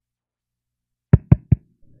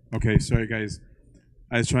Okay, sorry guys.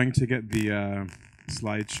 I was trying to get the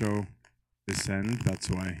slideshow to send, that's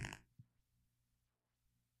why.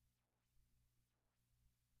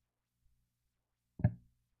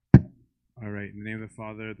 All right, in the name of the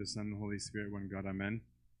Father, the Son, and the Holy Spirit, one God, amen.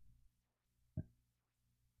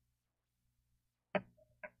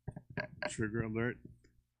 Trigger alert.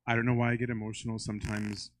 I don't know why I get emotional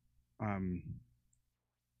sometimes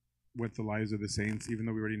with the lives of the saints, even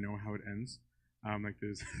though we already know how it ends. Like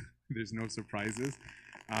there's there's no surprises.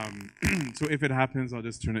 So if it happens, I'll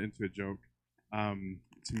just turn it into a joke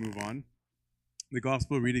to move on. The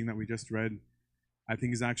gospel reading that we just read, I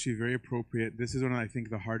think, is actually very appropriate. This is one of, I think,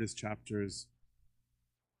 the hardest chapters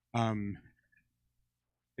in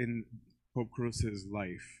Pope Kyrillos'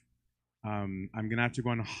 life. I'm gonna have to go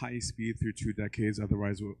on high speed through 2 decades,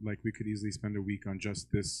 otherwise, we could easily spend a week on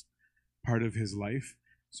just this part of his life.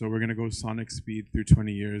 So we're gonna go sonic speed through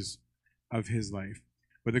 20 years of his life.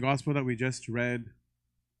 But the gospel that we just read,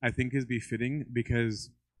 I think, is befitting because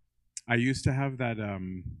I used to have that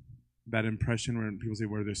that impression when people say,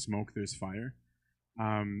 "Where there's smoke, there's fire,"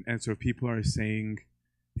 and so if people are saying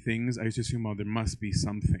things, I used to assume, well, there must be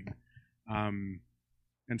something.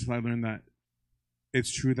 Until I learned that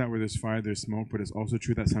it's true that where there's fire, there's smoke, but it's also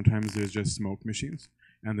true that sometimes there's just smoke machines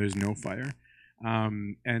and there's no fire.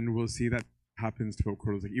 And we'll see that happens to Pope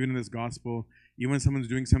Kyrillos. Like even in this gospel, even when someone's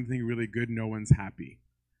doing something really good, no one's happy,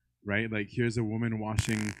 right? Like here's a woman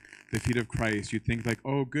washing the feet of Christ. You think like,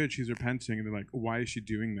 oh, good, she's repenting, and they're like, why is she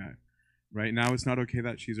doing that? Right now, it's not okay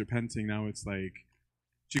that she's repenting. Now it's like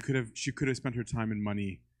she could have spent her time and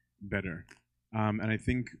money better. And I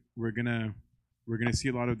think we're gonna see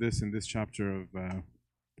a lot of this in this chapter of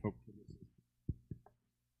Pope.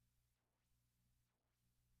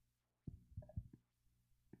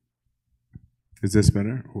 Is this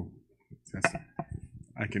better? Oh, that's,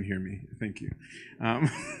 I can hear me. Thank you.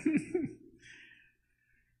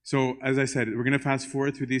 So, as I said, we're going to fast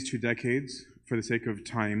forward through these 2 decades for the sake of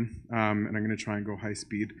time, and I'm going to try and go high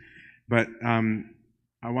speed. But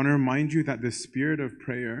I want to remind you that the spirit of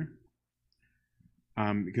prayer,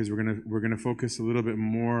 because we're gonna focus a little bit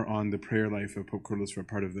more on the prayer life of Pope Kyrillos for a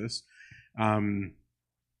part of this,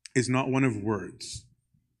 is not one of words,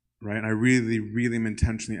 right? And I really am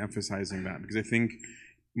intentionally emphasizing that because I think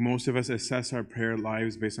most of us assess our prayer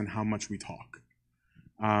lives based on how much we talk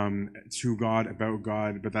to God, about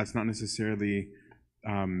God, but that's not necessarily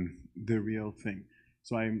the real thing.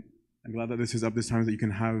 So I'm glad that this is up this time, that you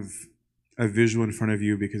can have a visual in front of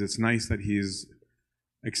you, because it's nice that he's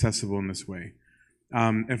accessible in this way.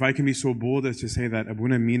 If I can be so bold as to say that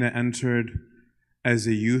Abouna Mina entered as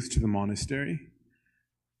a youth to the monastery,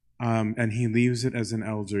 and he leaves it as an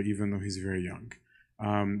elder, even though he's very young.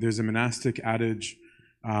 There's a monastic adage,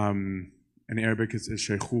 in Arabic it's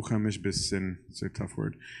shaykhuka mish bis-sin, it's a tough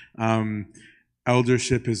word.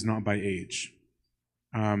 Eldership is not by age.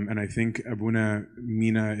 And I think Abouna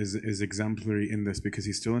Mina is exemplary in this, because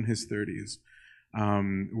he's still in his 30s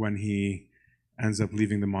when he ends up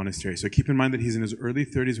leaving the monastery. So keep in mind that he's in his early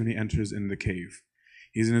 30s when he enters in the cave.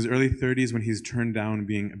 He's in his early 30s when he's turned down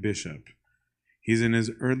being a bishop. He's in his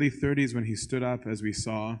early 30s when he stood up, as we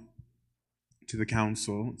saw, to the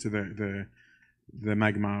council, to the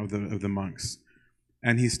magma of the monks.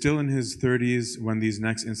 And he's still in his 30s when these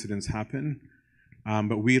next incidents happen.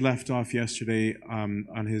 But we left off yesterday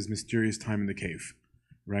on his mysterious time in the cave,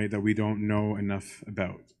 right, that we don't know enough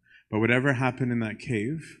about. But whatever happened in that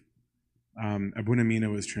cave, Abouna Mina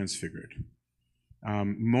was transfigured.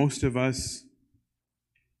 Most of us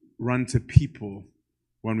run to people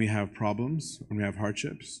when we have problems, when we have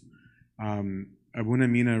hardships. Abouna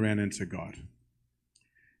Mina ran into God.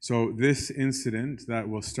 So this incident that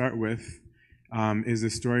we'll start with is a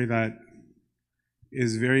story that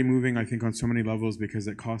is very moving, I think, on so many levels, because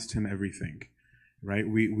it cost him everything, right?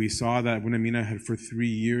 We saw that Abouna Mina had for 3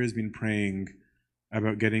 years been praying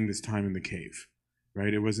about getting this time in the cave,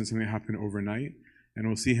 right? It wasn't something that happened overnight, and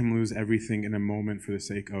we'll see him lose everything in a moment for the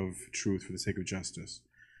sake of truth, for the sake of justice.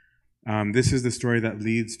 This is the story that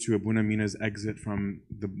leads to Abouna Mina's exit from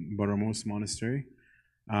the Baramos monastery,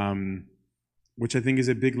 which I think is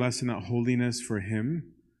a big lesson that holiness for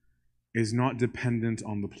him is not dependent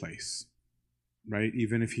on the place, right?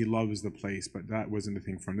 Even if he loves the place, but that wasn't the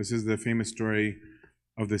thing for him. This is the famous story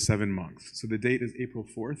of the 7 monks. So the date is April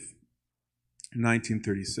 4th,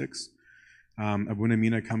 1936. Abouna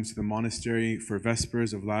Mina comes to the monastery for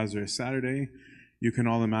Vespers of Lazarus Saturday. You can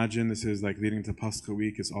all imagine this is like leading to Pascha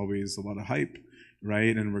week. It's always a lot of hype,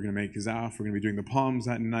 right? And we're going to make Zaf. We're going to be doing the palms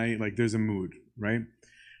that night. Like there's a mood, right?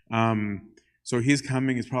 So he's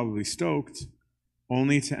coming, he's probably stoked,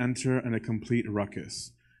 only to enter in a complete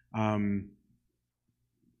ruckus.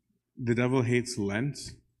 the devil hates Lent,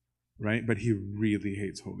 right? But he really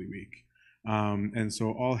hates Holy Week. And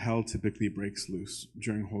so all hell typically breaks loose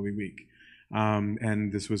during Holy Week.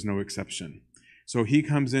 And this was no exception. So he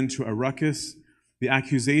comes into a ruckus. The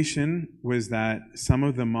accusation was that some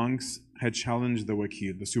of the monks had challenged the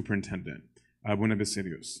wakil, the superintendent, Abouna.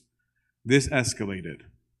 This escalated.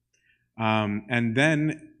 And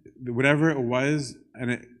then whatever it was,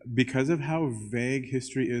 because of how vague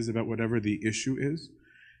history is about whatever the issue is,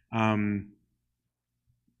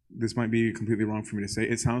 this might be completely wrong for me to say.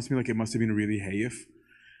 It sounds to me like it must have been really hayif,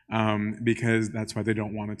 because that's why they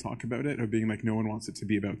don't want to talk about it, or being like, no one wants it to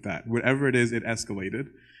be about that. Whatever it is, it escalated.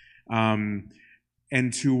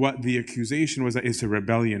 And to what the accusation was, that it's a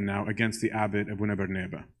rebellion now against the abbot Abouna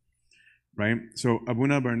Barnaba, right? So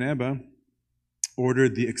Abouna Barnaba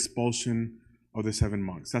ordered the expulsion of the 7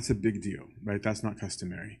 monks. That's a big deal, right? That's not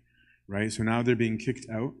customary, right? So now they're being kicked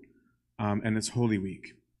out, and it's Holy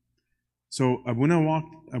Week. So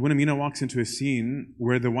Abouna Mina walks into a scene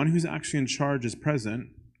where the one who's actually in charge is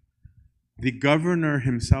present. The governor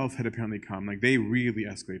himself had apparently come. Like, they really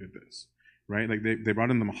escalated this, right? Like, they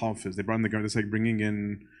brought in the Mahalfiz, they brought in the governor. It's like bringing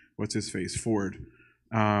in, what's his face, Ford,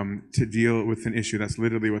 to deal with an issue. That's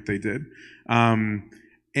literally what they did. And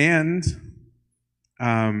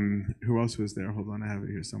who else was there? Hold on, I have it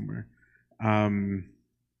here somewhere. The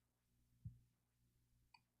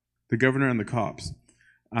governor and the cops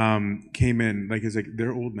came in. Like, it's like,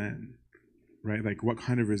 they're old men, right? Like, what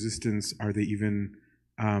kind of resistance are they even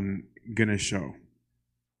gonna show?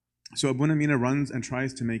 So Abouna Mina runs and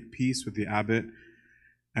tries to make peace with the abbot,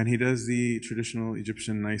 and he does the traditional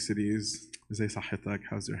Egyptian niceties. Zay sahitak,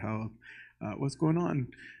 how's your health? What's going on?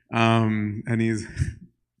 And he's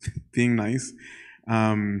being nice.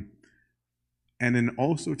 And in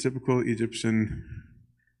also typical Egyptian,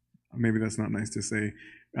 maybe that's not nice to say,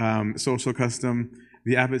 social custom,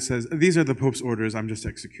 the abbot says, these are the Pope's orders, I'm just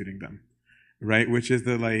executing them, right? Which is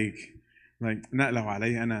the like, na'law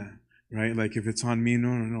alay ana, right? Like, if it's on me,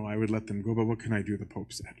 no, I would let them go, but what can I do? The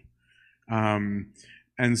Pope said.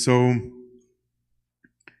 And so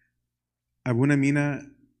Abouna Mina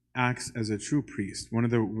acts as a true priest. One of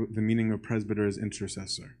the meaning of presbyter is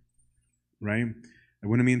intercessor, right?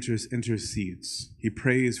 Abouna Mina intercedes. He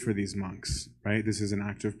prays for these monks, right? This is an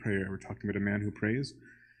act of prayer. We're talking about a man who prays.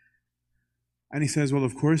 And he says, well,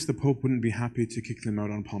 of course, the Pope wouldn't be happy to kick them out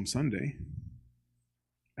on Palm Sunday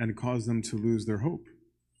and cause them to lose their hope.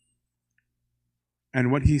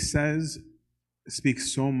 And what he says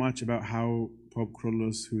speaks so much about how Pope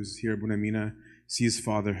Kyrillos, who's here, Abouna Mina, sees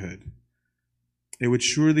fatherhood. It would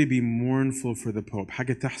surely be mournful for the Pope.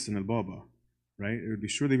 Haga tahsin al-Baba, right? It would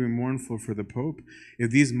surely be mournful for the Pope if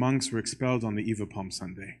these monks were expelled on the eve of Palm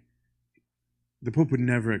Sunday. The Pope would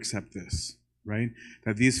never accept this, right?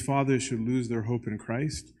 That these fathers should lose their hope in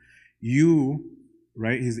Christ.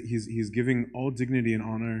 Right? He's giving all dignity and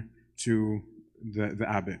honor to the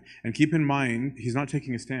abbot. And keep in mind, he's not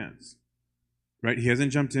taking a stance, right? He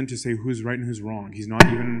hasn't jumped in to say who's right and who's wrong. He's not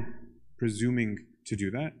even presuming to do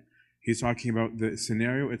that. He's talking about the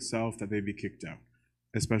scenario itself, that they be kicked out,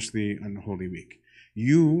 especially on Holy Week.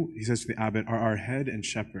 You, he says to the abbot, are our head and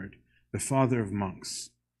shepherd, the father of monks,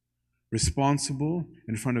 responsible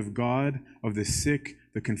in front of God of the sick,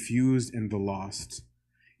 the confused, and the lost.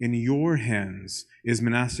 In your hands is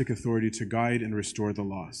monastic authority to guide and restore the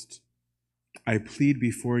lost. I plead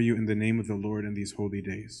before you in the name of the Lord in these holy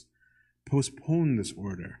days. Postpone this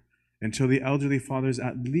order until the elderly fathers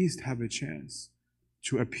at least have a chance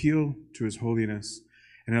to appeal to His holiness,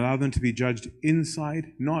 and allow them to be judged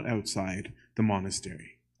inside, not outside, the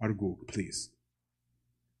monastery. Argug, please.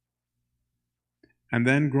 And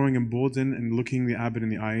then, growing emboldened and looking the abbot in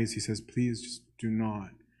the eyes, he says, please just do not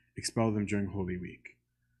expel them during Holy Week.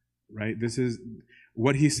 Right? This is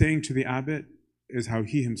what he's saying to the abbot, is how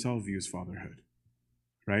he himself views fatherhood.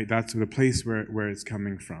 Right? That's the place where it's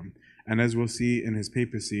coming from. And as we'll see in his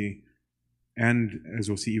papacy, and as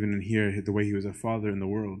we'll see even in here, the way he was a father in the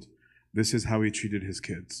world, this is how he treated his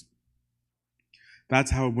kids.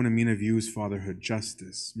 That's how Abouna Mina views fatherhood: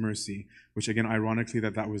 justice, mercy, which again, ironically,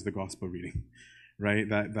 that was the gospel reading, right?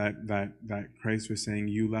 That Christ was saying,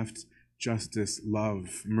 you left justice,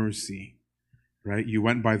 love, mercy, right? You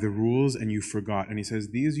went by the rules and you forgot. And he says,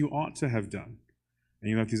 these you ought to have done,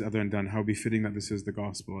 and you left these other undone. How befitting that this is the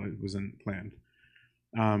gospel. It wasn't planned.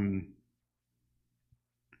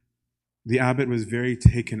 The abbot was very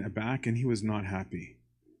taken aback, and he was not happy,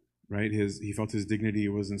 right? He felt his dignity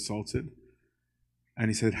was insulted.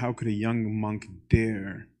 And he said, how could a young monk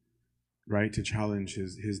dare, right, to challenge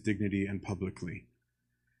his dignity and publicly?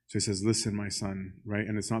 So he says, listen, my son, right?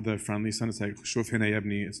 And it's not the friendly son. It's like, shuf hina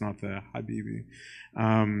yabni. It's not the habibi.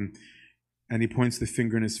 And he points the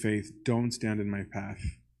finger in his face. Don't stand in my path.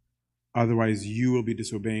 Otherwise, you will be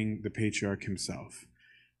disobeying the patriarch himself.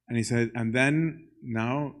 And he said, and then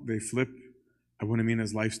now they flip Abouna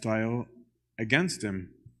Mina's lifestyle against him,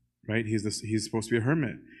 right? He's supposed to be a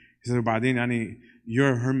hermit. He said,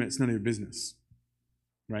 you're a hermit. It's none of your business,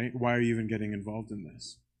 right? Why are you even getting involved in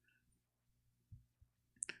this?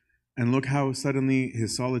 And look how suddenly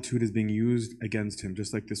his solitude is being used against him,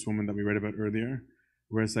 just like this woman that we read about earlier,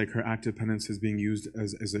 where it's like her act of penance is being used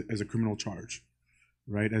as a criminal charge,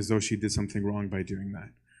 right? As though she did something wrong by doing that.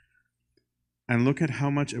 And look at how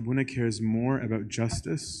much Abouna cares more about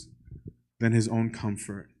justice than his own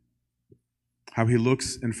comfort. How he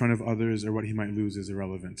looks in front of others or what he might lose is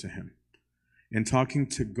irrelevant to him. In talking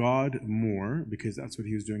to God more, because that's what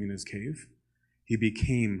he was doing in his cave, he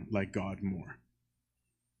became like God more.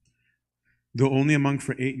 Though only a monk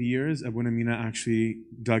for 8 years, Abouna Mina actually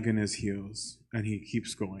dug in his heels, and he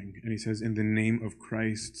keeps going. And he says, in the name of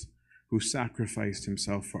Christ, who sacrificed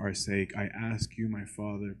himself for our sake, I ask you, my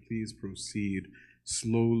Father, please proceed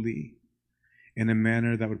slowly in a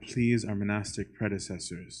manner that would please our monastic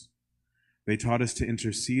predecessors. They taught us to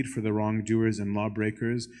intercede for the wrongdoers and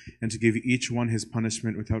lawbreakers and to give each one his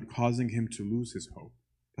punishment without causing him to lose his hope.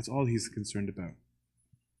 That's all he's concerned about.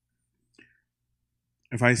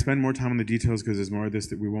 If I spend more time on the details, because there's more of this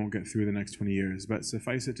that we won't get through the next 20 years, but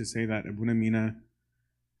suffice it to say that Abouna Mina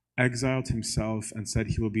exiled himself and said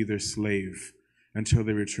he will be their slave until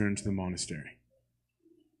they return to the monastery.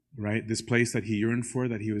 Right? This place that he yearned for,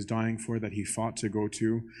 that he was dying for, that he fought to go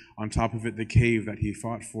to, on top of it, the cave that he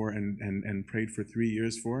fought for and prayed for 3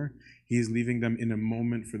 years for, he is leaving them in a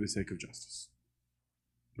moment for the sake of justice.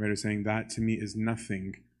 Right? He's saying that to me is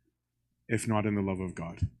nothing if not in the love of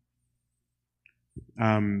God.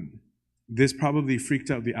 This probably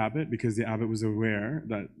freaked out the abbot because the abbot was aware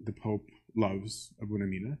that the Pope loves Abouna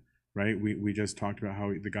Mina, right? We just talked about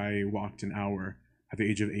how the guy walked an hour at the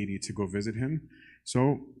age of 80 to go visit him.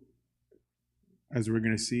 So, as we're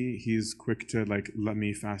going to see, he's quick to let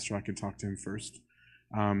me fast track and talk to him first.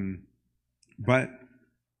 But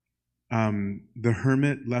the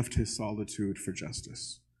hermit left his solitude for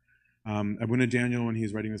justice. Abouna Daniel, when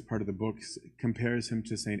he's writing this part of the book, compares him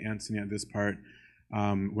to St. Anthony at this part,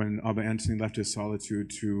 when Abba Anthony left his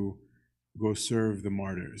solitude to go serve the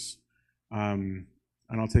martyrs. And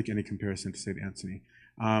I'll take any comparison to St. Anthony.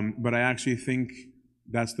 But I actually think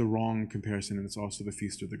that's the wrong comparison, and it's also the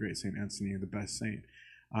feast of the great St. Anthony, the best saint.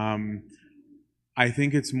 I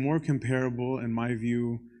think it's more comparable, in my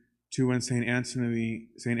view, to when St. Anthony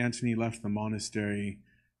left the monastery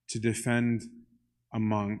to defend a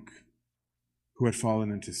monk who had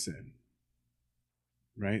fallen into sin.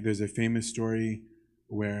 Right? There's a famous story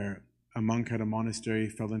where a monk at a monastery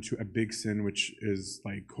fell into a big sin, which is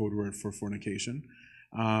like code word for fornication.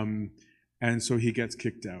 And so he gets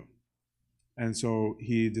kicked out. And so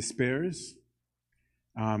he despairs.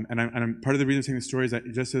 And I'm part of the reason I'm saying the story is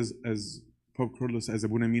that just as Pope Kyrillos, as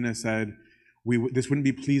Abouna Mina said, this wouldn't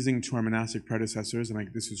be pleasing to our monastic predecessors,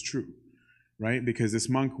 and this is true, right? Because this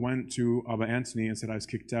monk went to Abba Anthony and said, I was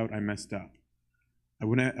kicked out, I messed up.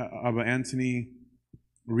 Abba Anthony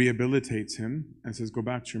rehabilitates him and says, go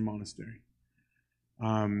back to your monastery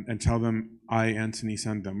and tell them I, Anthony,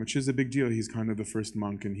 sent them, which is a big deal. He's kind of the first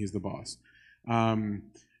monk and he's the boss. And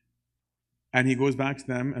he goes back to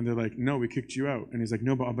them and they're like, no, we kicked you out. And he's like,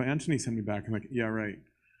 no, but Abba Anthony sent me back. I'm like, yeah, right.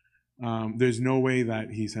 There's no way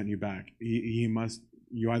that he sent you back.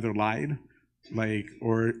 You either lied,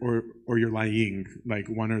 or you're lying,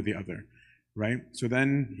 one or the other, right? So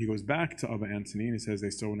then he goes back to Abba Anthony and he says, they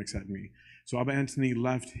still won't accept me. So Abba Anthony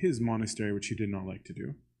left his monastery, which he did not like to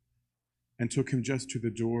do, and took him just to the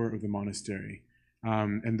door of the monastery.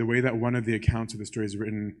 And the way that one of the accounts of the story is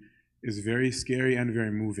written is very scary and very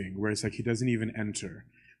moving, where it's like he doesn't even enter,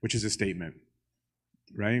 which is a statement,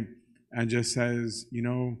 right? And just says,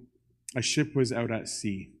 a ship was out at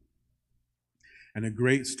sea, and a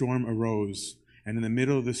great storm arose, and in the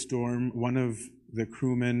middle of the storm, one of the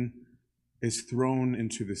crewmen is thrown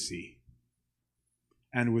into the sea.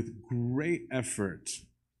 And with great effort,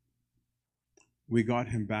 we got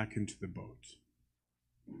him back into the boat.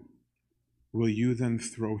 Will you then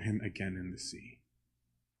throw him again in the sea?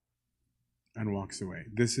 And walks away.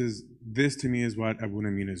 This to me is what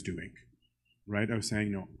Abouna Mina is doing, right? I was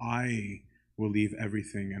saying, I will leave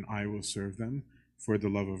everything and I will serve them for the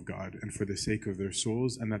love of God and for the sake of their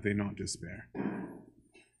souls, and that they not despair.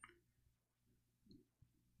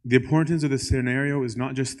 The importance of this scenario is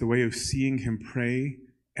not just the way of seeing him pray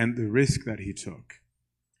and the risk that he took,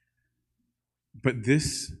 but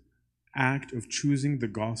this act of choosing the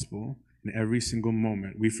gospel in every single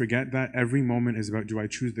moment. We forget that every moment is about, do I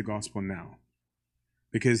choose the gospel now?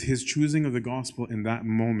 Because his choosing of the gospel in that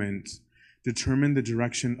moment determined the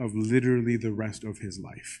direction of literally the rest of his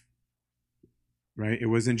life. Right? It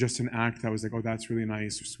wasn't just an act that was like, oh, that's really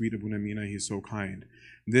nice, sweet Abouna Mina, he's so kind.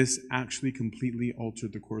 This actually completely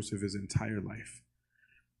altered the course of his entire life.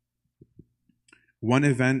 One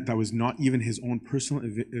event that was not even his own personal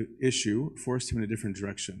issue forced him in a different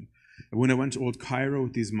direction. Abouna went to Old Cairo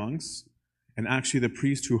with these monks, and actually the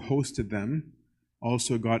priest who hosted them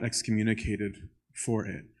also got excommunicated for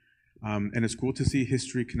it. And it's cool to see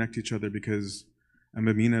history connect each other, because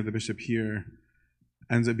Mina, the bishop here,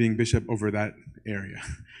 ends up being bishop over that area,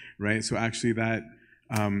 right? So actually that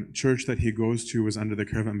church that he goes to was under the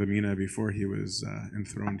care of Mina before he was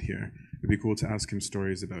enthroned here. It'd be cool to ask him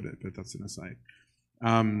stories about it, but that's an aside.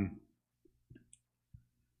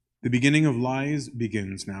 The beginning of lies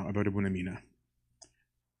begins now about Abouna Mina.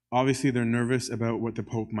 Obviously, they're nervous about what the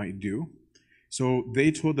Pope might do. So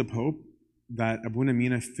they told the Pope that Abouna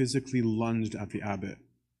Mina physically lunged at the abbot.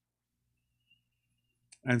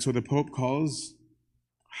 And so the Pope calls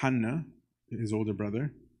Hanna, his older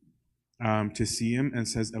brother, to see him, and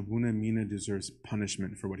says Abouna Mina deserves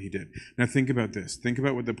punishment for what he did. Now think about this. Think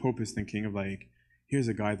about what the Pope is thinking of, like, here's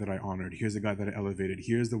a guy that I honored. Here's a guy that I elevated.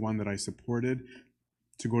 Here's the one that I supported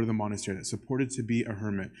to go to the monastery, that supported to be a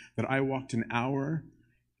hermit, that I walked an hour,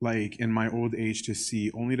 like, in my old age to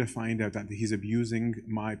see, only to find out that he's abusing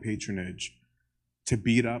my patronage to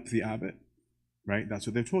beat up the abbot, right? That's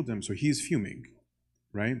what they've told him. So he's fuming,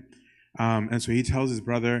 right? And so he tells his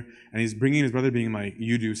brother, and he's bringing his brother being like,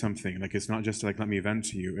 you do something. Like, it's not just like, let me vent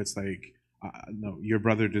to you. It's like, no, your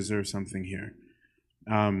brother deserves something here.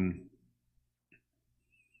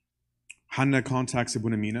 Hanna contacts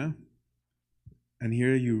Abouna Mina, and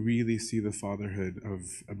here you really see the fatherhood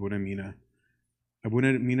of Abouna Mina.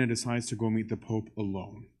 Abouna Mina decides to go meet the Pope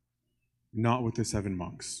alone, not with the 7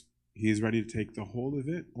 monks. He is ready to take the whole of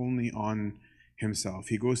it only on himself.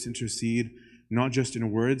 He goes to intercede, not just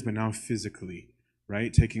in words, but now physically,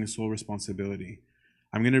 right? Taking sole responsibility.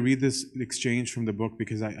 I'm going to read this exchange from the book,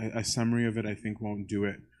 because a summary of it, I think, won't do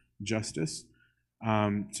it justice.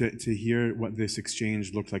 To hear what this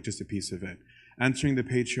exchange looked like, just a piece of it. Answering the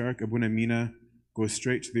patriarch, Abouna Mina goes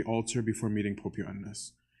straight to the altar before meeting Pope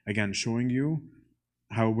Ioannis. Again, showing you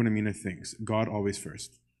how Abouna Mina thinks. God always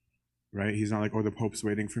first, right? He's not like, oh, the Pope's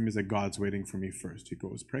waiting for me. He's like, God's waiting for me first. He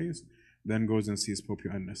goes, prays, then goes and sees Pope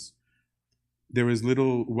Ioannis. There is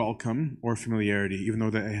little welcome or familiarity, even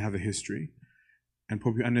though they have a history. And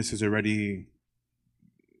Pope Ioannis is already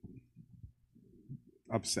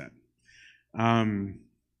upset. And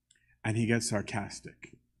he gets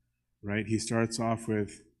sarcastic, right? He starts off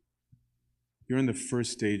with, you're in the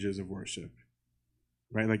first stages of worship,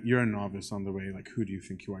 right? Like, you're a novice on the way. Like, who do you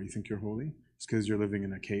think you are? You think you're holy? It's because you're living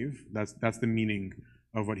in a cave? That's the meaning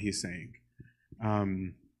of what he's saying.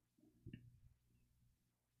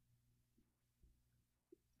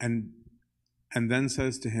 And then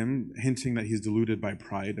says to him, hinting that he's deluded by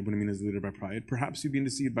pride, Abouna Mina is deluded by pride, perhaps you've been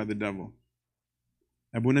deceived by the devil.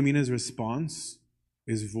 Abouna Mina's response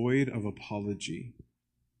is void of apology.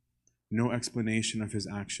 No explanation of his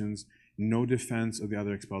actions, no defense of the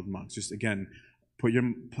other expelled monks. Just, again, put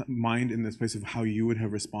your mind in this place of how you would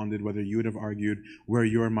have responded, whether you would have argued, where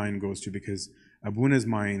your mind goes to, because Abouna's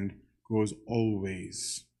mind goes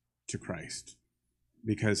always to Christ,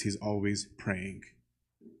 because he's always praying.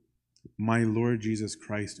 My Lord Jesus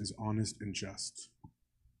Christ is honest and just.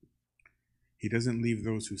 He doesn't leave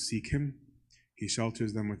those who seek him. He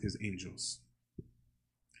shelters them with his angels.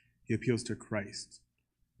 He appeals to Christ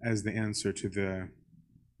as the answer to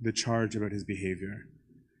the charge about his behavior.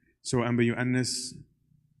 So Ioannis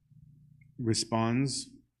responds,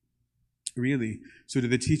 really, so do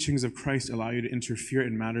the teachings of Christ allow you to interfere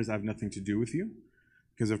in matters that have nothing to do with you?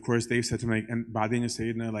 Because of course they've said to him, like, and Badin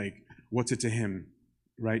Sayyidina, like, what's it to him?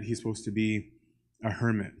 Right? He's supposed to be a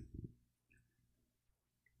hermit.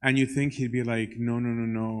 And you think he'd be like,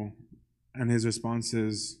 no. And his response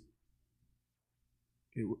is,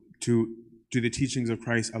 do the teachings of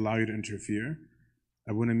Christ allow you to interfere?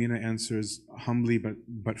 Abouna Mina answers humbly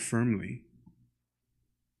but firmly,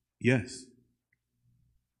 yes.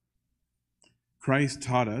 Christ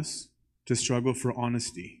taught us to struggle for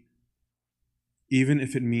honesty, even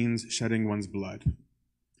if it means shedding one's blood.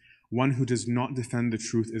 One who does not defend the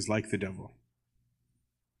truth is like the devil.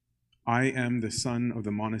 I am the son of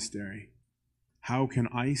the monastery. How can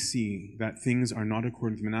I see that things are not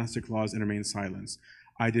according to monastic laws and remain silent?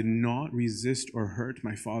 I did not resist or hurt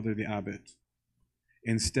my father the abbot.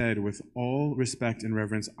 Instead, with all respect and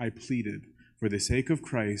reverence, I pleaded For the sake of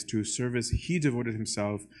Christ, to whose service he devoted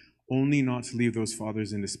himself, only not to leave those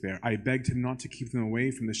fathers in despair. I begged him not to keep them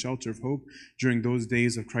away from the shelter of hope during those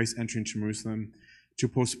days of Christ's entry into Jerusalem, to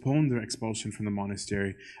postpone their expulsion from the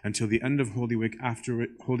monastery until the end of Holy Week,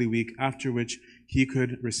 after which he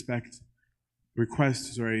could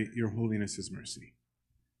request your Holiness's mercy.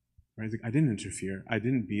 Right? Like, I didn't interfere. I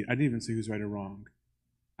didn't even say who's right or wrong.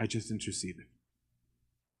 I just interceded.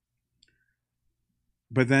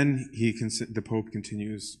 But then the Pope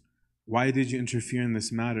continues, why did you interfere in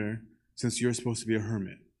this matter, since you're supposed to be a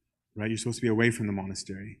hermit, right? You're supposed to be away from the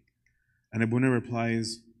monastery. And Abouna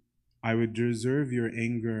replies, I would deserve your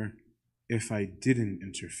anger if I didn't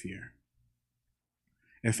interfere.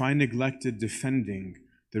 If I neglected defending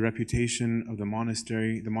the reputation of the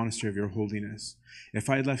monastery of your holiness, if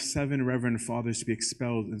I had left 7 reverend fathers to be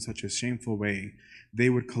expelled in such a shameful way, they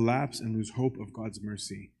would collapse and lose hope of God's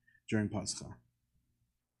mercy during Pascha.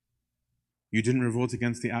 You didn't revolt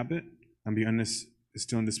against the abbot, and be honest, is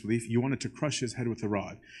still in disbelief. You wanted to crush his head with a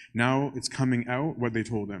rod. Now it's coming out what they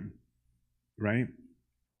told him, right?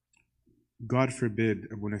 God forbid,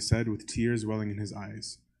 Abouna said, with tears welling in his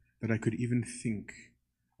eyes, that I could even think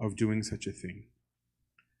of doing such a thing.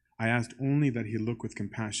 I asked only that he look with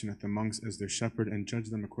compassion at the monks as their shepherd and judge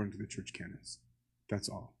them according to the church canons. That's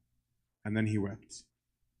all. And then he wept.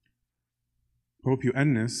 Pope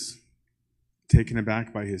Ioannis, taken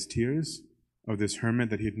aback by his tears of this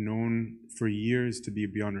hermit that he had known for years to be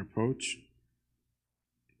beyond reproach,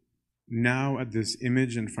 now at this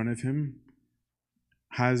image in front of him,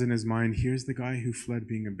 has in his mind, here's the guy who fled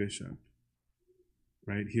being a bishop,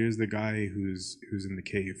 right? Here's the guy who's in the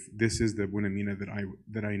cave. This is the Abouna Mina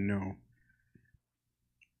that I know.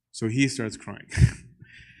 So he starts crying.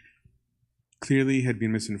 Clearly he had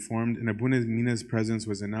been misinformed, and Abouna Mina's presence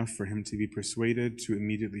was enough for him to be persuaded to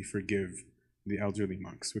immediately forgive the elderly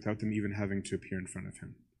monks without them even having to appear in front of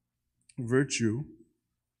him. Virtue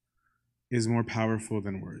is more powerful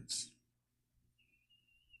than words.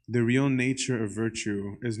 The real nature of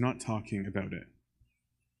virtue is not talking about it.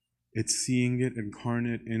 It's seeing it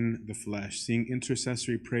incarnate in the flesh, seeing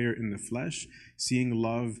intercessory prayer in the flesh, seeing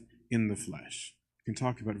love in the flesh. You can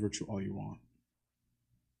talk about virtue all you want.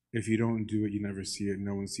 If you don't do it, you never see it.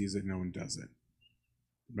 No one sees it. No one does it.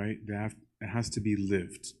 Right? It has to be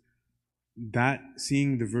lived. That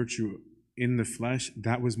seeing the virtue in the flesh,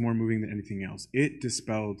 that was more moving than anything else. It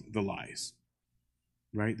dispelled the lies.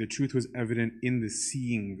 Right? The truth was evident in the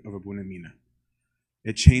seeing of Abouna Mina.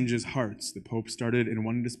 It changes hearts. The Pope started in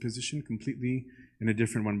one disposition, completely in a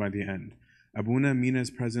different one by the end. Abouna Mina's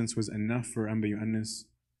presence was enough for Amba Ioannis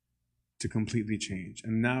to completely change.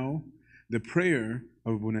 And now, the prayer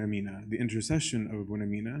of Abouna Mina, the intercession of Abouna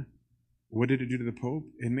Mina, what did it do to the Pope?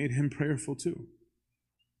 It made him prayerful too.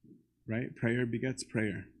 Right? Prayer begets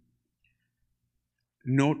prayer.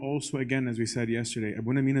 Note also, again, as we said yesterday,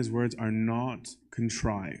 Abouna Mina's words are not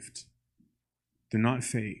contrived. They're not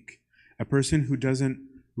fake. A person who doesn't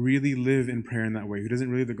really live in prayer in that way, who doesn't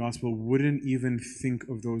really live the gospel, wouldn't even think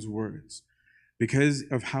of those words. Because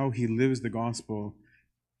of how he lives the gospel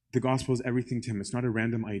is everything to him. It's not a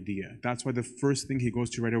random idea. That's why the first thing he goes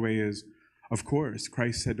to right away is, of course,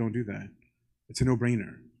 Christ said don't do that. It's a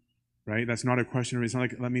no-brainer, right? That's not a question. It's not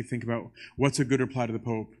like, let me think about what's a good reply to the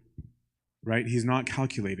Pope, right? He's not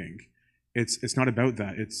calculating. It's not about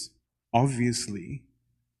that. It's obviously,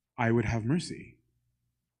 I would have mercy.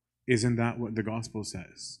 Isn't that what the gospel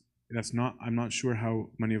says? I'm not sure how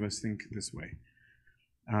many of us think this way.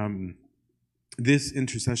 This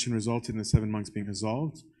intercession resulted in the 7 monks being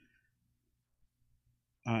absolved.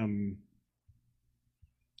 But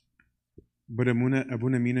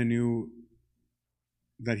Abouna Mina knew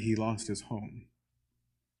that he lost his home.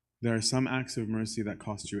 There are some acts of mercy that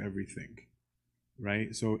cost you everything,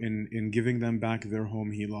 right? So in giving them back their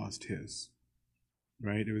home, he lost his,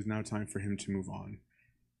 right? It was now time for him to move on.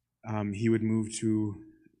 He would move to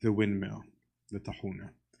the windmill, the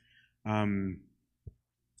Tahuna.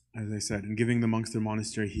 As I said, in giving the monks their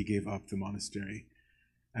monastery, he gave up the monastery.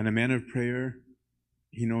 And a man of prayer,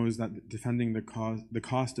 he knows that defending the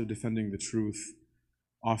cost of defending the truth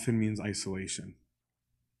often means isolation.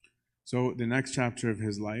 So the next chapter of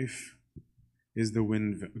his life is the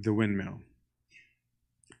windmill.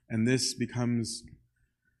 And this becomes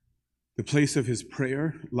the place of his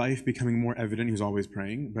prayer life becoming more evident. He was always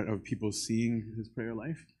praying, but of people seeing his prayer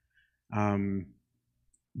life.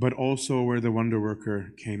 But also where the wonder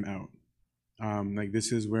worker came out.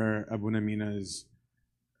 This is where Abouna Mina's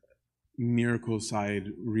miracle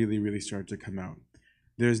side really, really started to come out.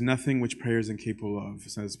 There's nothing which prayer is incapable of,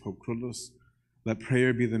 says Pope Kyrillos. Let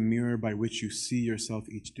prayer be the mirror by which you see yourself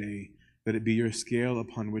each day. Let it be your scale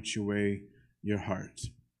upon which you weigh your heart.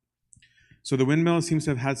 So the windmill seems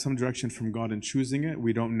to have had some direction from God in choosing it.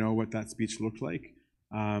 We don't know what that speech looked like,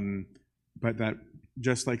 but that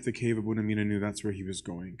just like the cave, Abouna Mina knew that's where he was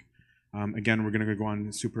going. Again, we're going to go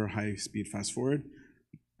on super high speed fast forward.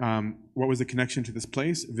 What was the connection to this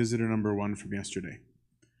place? Visitor number 1 from yesterday.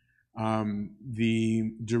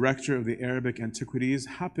 The director of the Arabic Antiquities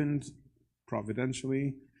happened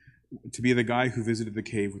providentially to be the guy who visited the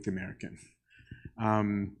cave with the American.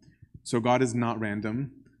 So God is not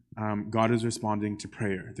random. God is responding to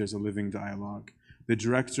prayer. There's a living dialogue. The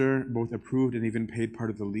director both approved and even paid part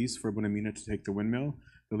of the lease for Abouna Mina to take the windmill.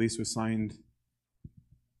 The lease was signed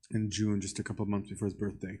in June, just a couple of months before his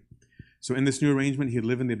birthday. So in this new arrangement, he'd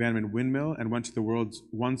live in the abandoned windmill and went to the worlds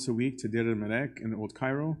once a week to Deir al-Malek in Old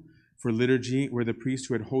Cairo for liturgy, where the priest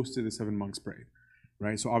who had hosted the 7 monks prayed.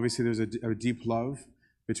 Right? So obviously there's a deep love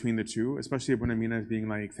between the two, especially Abouna Mina being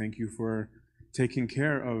like, thank you for taking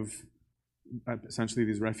care of essentially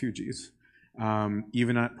these refugees,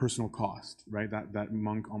 even at personal cost, right? That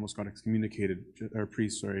monk almost got excommunicated, or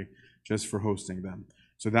priest, sorry, just for hosting them.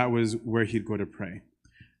 So that was where he'd go to pray.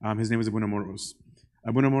 His name was Abouna Moros.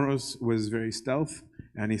 Abouna Moros was very stealth,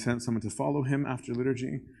 and he sent someone to follow him after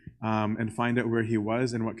liturgy and find out where he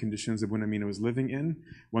was and what conditions Abouna Mina was living in.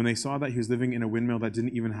 When they saw that he was living in a windmill that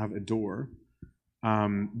didn't even have a door,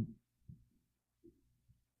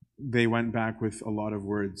 they went back with a lot of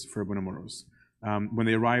words for Abouna Moros. When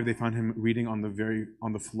they arrived, they found him reading on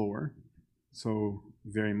the floor, so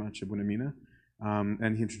very much Abouna Mina,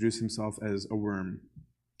 and he introduced himself as a worm.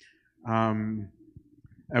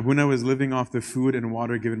 Abouna was living off the food and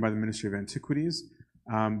water given by the Ministry of Antiquities,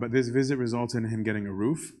 but this visit resulted in him getting a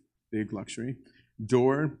roof, big luxury,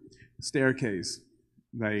 door, staircase.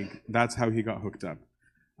 Like, that's how he got hooked up.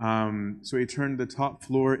 So he turned the top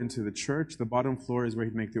floor into the church. The bottom floor is where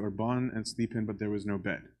he'd make the urban and sleep in, but there was no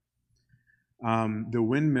bed. The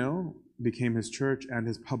windmill became his church and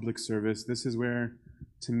his public service. This is where,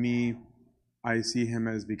 to me, I see him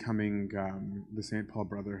as becoming the St. Paul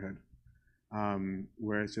Brotherhood,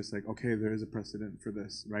 where it's just like, okay, there is a precedent for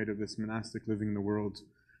this, right, of this monastic living in the world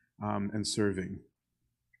and serving.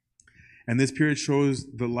 And this period shows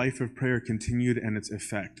the life of prayer continued and its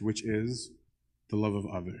effect, which is the love of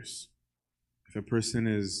others. If a person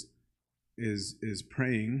is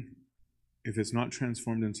praying, if it's not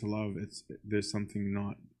transformed into love, there's something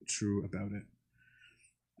not true about it.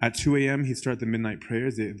 At 2 a.m., he'd start the midnight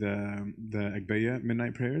prayers, the Agbeya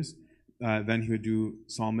midnight prayers. Then he would do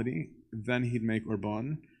psalmody. Then he'd make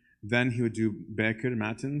urban. Then he would do Bekir,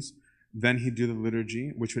 matins. Then he'd do the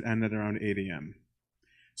liturgy, which would end at around 8 a.m.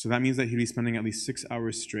 So that means that he'd be spending at least 6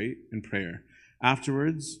 hours straight in prayer.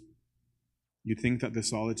 Afterwards, you'd think that the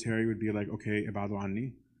solitary would be like, okay, ibadu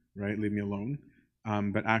anni, right, leave me alone.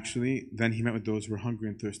 But actually, then he met with those who were hungry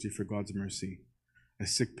and thirsty for God's mercy. A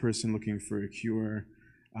sick person looking for a cure,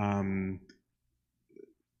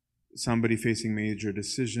 somebody facing major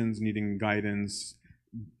decisions, needing guidance,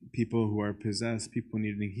 people who are possessed, people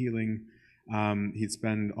needing healing. He'd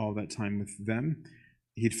spend all that time with them.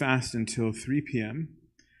 He'd fast until 3 p.m.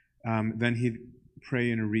 Then he'd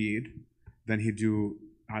pray and read. Then he'd do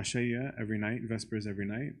Ashaya every night, Vespers every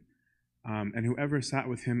night. And whoever sat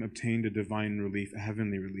with him obtained a divine relief, a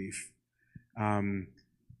heavenly relief.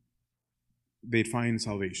 They'd find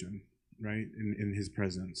salvation, right, in his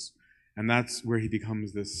presence. And that's where he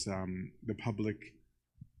becomes this, the public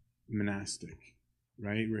monastic,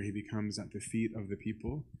 right, where he becomes at the feet of the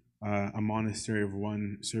people, a monastery of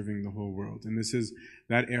one serving the whole world. And this is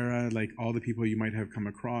that era, like all the people you might have come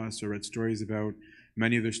across or read stories about,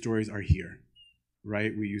 many of their stories are here.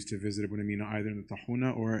 Right, we used to visit Abouna Mina either in the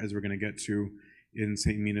Tahuna or, as we're going to get to, in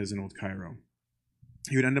St. Mina's in Old Cairo.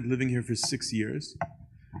 He would end up living here for 6 years.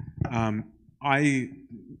 I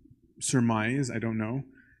surmise, I don't know,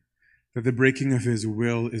 that the breaking of his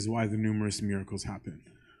will is why the numerous miracles happen.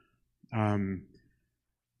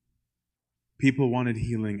 People wanted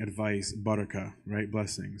healing, advice, barakah, right,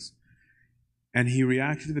 blessings. And he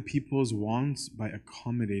reacted to the people's wants by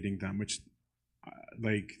accommodating them, which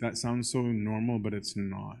like, that sounds so normal, but it's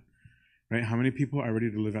not, right? How many people are ready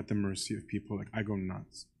to live at the mercy of people? Like, I go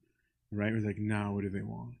nuts, right? It's like, now what do they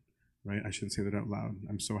want, right? I shouldn't say that out loud.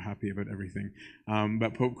 I'm so happy about everything.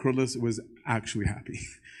 But Pope Kyrillos was actually happy,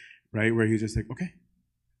 right? Where he's just like, okay,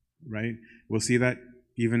 right? We'll see that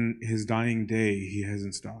even his dying day, he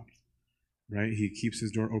hasn't stopped, right? He keeps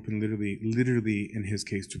his door open literally in his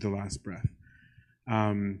case to the last breath.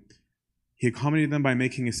 He accommodated them by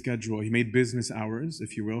making a schedule. He made business hours,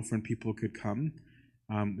 if you will, for when people could come,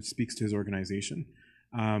 which speaks to his organization.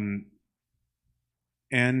 And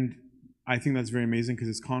I think that's very amazing because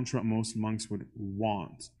it's contra what most monks would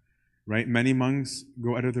want. right? Many monks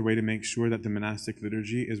go out of their way to make sure that the monastic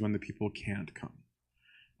liturgy is when the people can't come.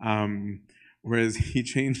 Whereas he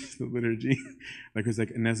changed the liturgy, like it was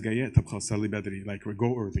like Nes Gayet Tabkhal Sali Badri, like or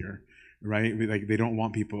go earlier, right? Like they don't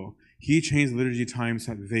want people. He changed the liturgy time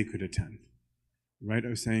so that they could attend, right? I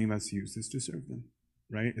was saying let's use this to serve them,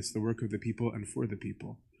 right? It's the work of the people and for the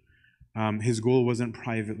people. His goal wasn't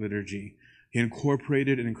private liturgy. He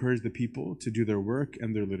incorporated and encouraged the people to do their work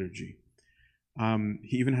and their liturgy.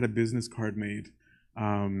 He even had a business card made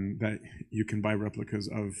that you can buy replicas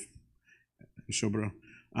of Shobra.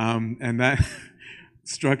 And that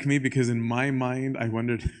struck me because in my mind, I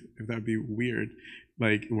wondered if that would be weird,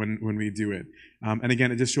 like when we do it. And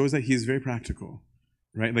again, it just shows that he's very practical,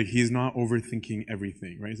 right? Like he's not overthinking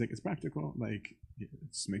everything, right? He's like, it's practical, like it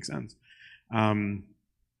just makes sense. And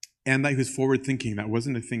that he was forward thinking. That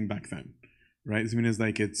wasn't a thing back then, right? I mean, it's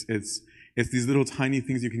like it's these little tiny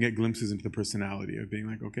things you can get glimpses into the personality of being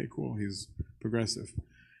like, okay, cool, he's progressive.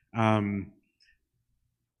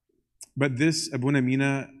 But this Abouna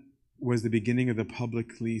Mina was the beginning of the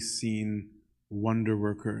publicly seen wonder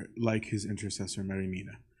worker like his intercessor Mary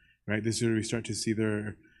Mina, right? This is where we start to see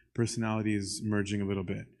their personalities merging a little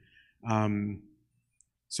bit.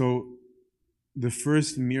 So the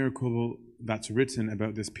first miracle that's written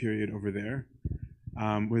about this period over there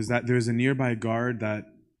was that there's a nearby guard that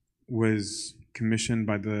was commissioned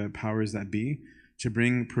by the powers that be to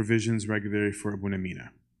bring provisions regularly for Abouna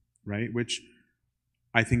Mina, right? Which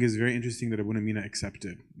I think is very interesting that Abouna Mina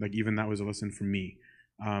accepted. Like even that was a lesson for me,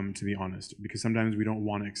 to be honest, because sometimes we don't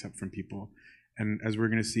want to accept from people. And as we're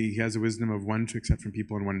going to see, he has the wisdom of when to accept from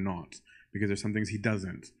people and when not, because there's some things he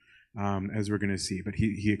doesn't, as we're going to see, but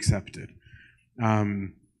he accepted.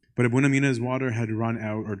 But Abouna Mina's water had run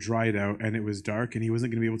out or dried out, and it was dark, and he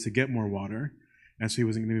wasn't going to be able to get more water, and so he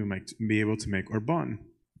wasn't going to be able to make Orban.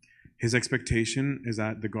 His expectation is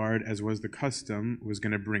that the guard, as was the custom, was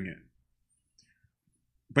going to bring it.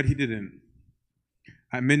 But he didn't.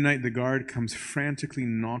 At midnight, the guard comes frantically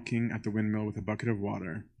knocking at the windmill with a bucket of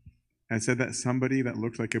water, and said that somebody that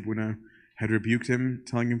looked like Abouna had rebuked him,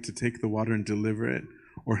 telling him to take the water and deliver it,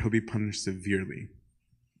 or he'll be punished severely.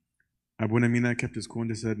 Abouna Mina kept his cool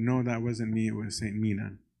and said, no, that wasn't me, it was Saint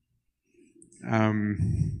Mina.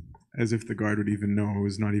 As if the guard would even know it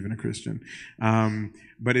was not even a Christian.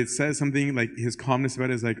 But it says something like his calmness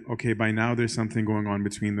about it is like, okay, by now there's something going on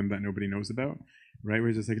between them that nobody knows about, right? Where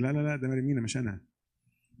he's just like, la la la, da Mary Mina, mashana.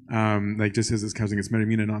 Like just as this cousin, it's Mary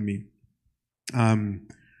Mina, not me.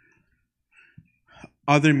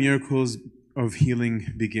 Other miracles of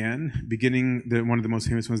healing beginning one of the most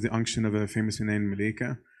famous ones, the unction of a famous man named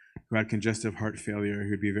Malaika, who had congestive heart failure, who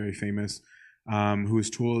would be very famous, who was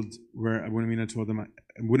told, where Abouna Mina told him,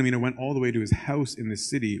 Abouna Mina went all the way to his house in the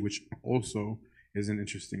city, which also is an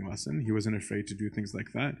interesting lesson. He wasn't afraid to do things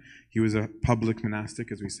like that. He was a public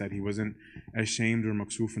monastic, as we said. He wasn't ashamed or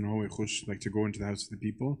maksuf and khush, like to go into the house of the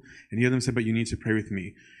people. And he had them said, but you need to pray with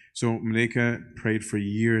me. So Malaika prayed for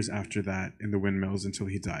years after that in the windmills until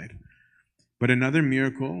he died. But another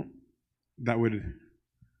miracle that would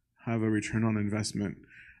have a return on investment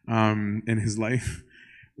in his life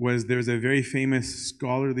was there's a very famous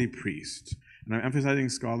scholarly priest. And I'm emphasizing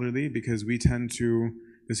scholarly because we tend to,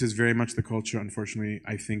 this is very much the culture, unfortunately,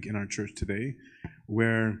 I think, in our church today,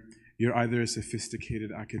 where you're either a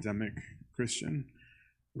sophisticated academic Christian,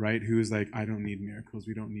 right, who is like, I don't need miracles,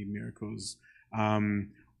 we don't need miracles,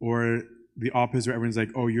 or the opposite, where everyone's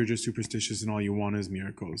like, oh, you're just superstitious and all you want is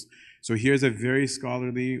miracles. So here's a very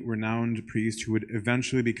scholarly, renowned priest who would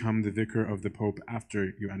eventually become the vicar of the Pope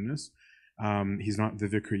after Ioannis. He's not the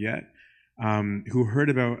vicar yet, who heard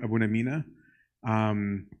about Abouna Mina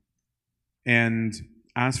and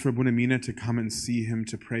asked for Abouna Mina to come and see him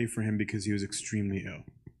to pray for him because he was extremely ill.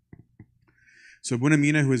 So Abouna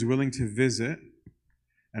Mina, who was willing to visit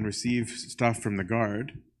and receive stuff from the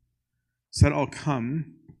guard, said, I'll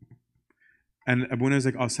come. And Abouna was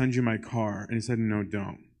like, I'll send you my car. And he said, no,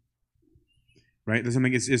 don't. Right? There's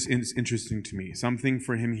something, it's interesting to me. Something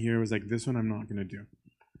for him here was like, this one I'm not going to do.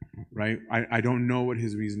 Right? I don't know what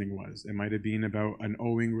his reasoning was. It might have been about an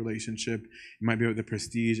owing relationship. It might be about the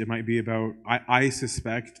prestige. It might be about, I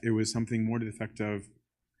suspect it was something more to the effect of,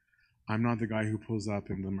 I'm not the guy who pulls up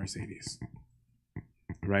in the Mercedes.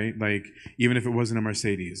 Right? Like, even if it wasn't a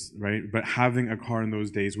Mercedes, right? But having a car in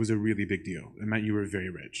those days was a really big deal. It meant you were very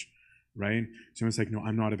rich. Right? So it's like, no,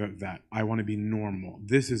 I'm not about that. I want to be normal.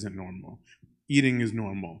 This isn't normal. Eating is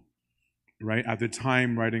normal. Right? At the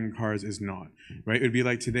time, riding cars is not. Right? It would be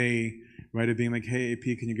like today, right, of being like, hey,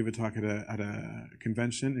 AP, can you give a talk at a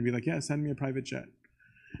convention? And be like, yeah, send me a private jet.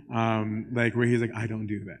 Like, where he's like, I don't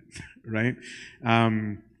do that. Right?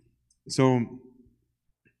 So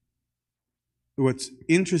what's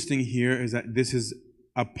interesting here is that this is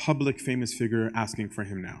a public famous figure asking for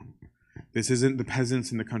him now. This isn't the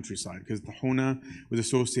peasants in the countryside, because the Hona was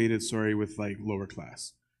associated, with like lower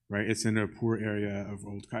class, right? It's in a poor area of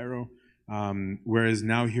old Cairo. Whereas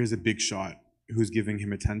now here's a big shot who's giving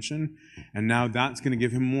him attention, and now that's going to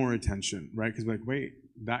give him more attention, right? Because like, wait,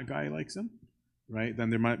 that guy likes him, right? Then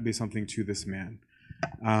there might be something to this man.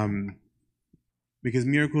 Because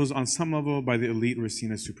miracles on some level by the elite were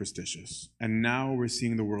seen as superstitious, and now we're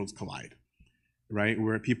seeing the worlds collide, right?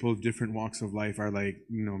 Where people of different walks of life are like,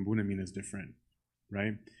 Abouna Mina is different,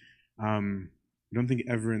 right? I don't think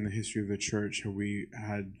ever in the history of the church have we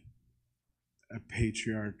had a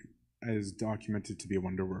patriarch as documented to be a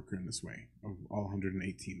wonder worker in this way, of all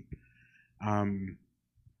 118.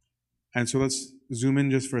 And so let's zoom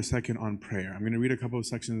in just for a second on prayer. I'm going to read a couple of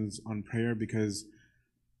sections on prayer because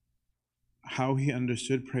how he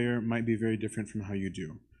understood prayer might be very different from how you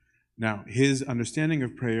do. Now, his understanding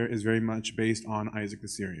of prayer is very much based on Isaac the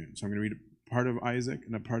Syrian. So I'm going to read a part of Isaac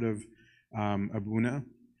and a part of Abouna,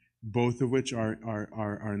 both of which are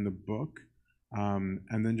in the book,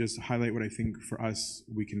 and then just highlight what I think for us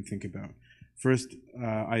we can think about. First,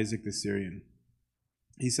 Isaac the Syrian.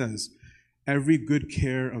 He says, every good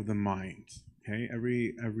care of the mind, okay,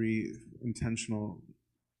 every intentional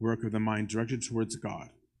work of the mind directed towards God.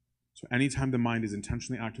 So anytime the mind is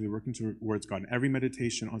intentionally actively working towards God, and every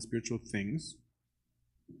meditation on spiritual things,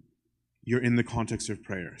 you're in the context of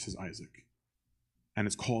prayer, says Isaac. And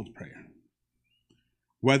it's called prayer.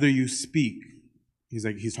 Whether you speak, he's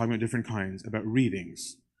talking about different kinds, about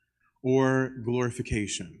readings, or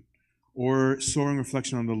glorification, or soaring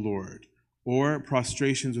reflection on the Lord, or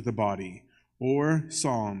prostrations with the body, or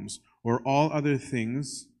psalms, or all other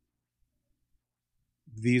things,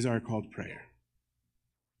 these are called prayer.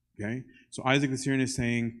 Okay? So Isaac the Syrian is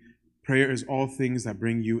saying, prayer is all things that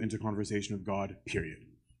bring you into conversation with God, period.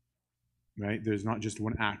 Right? There's not just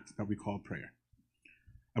one act that we call prayer.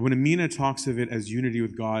 Abouna Mina talks of it as unity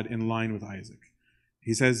with God in line with Isaac.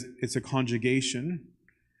 He says it's a conjugation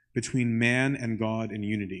between man and God in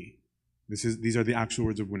unity. These are the actual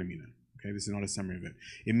words of Abouna Mina. Okay? This is not a summary of it.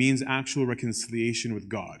 It means actual reconciliation with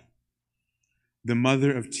God. The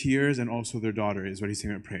mother of tears and also their daughter is what he's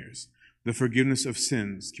saying about prayers. The forgiveness of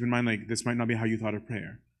sins. Keep in mind, like, this might not be how you thought of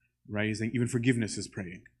prayer, right? He's saying even forgiveness is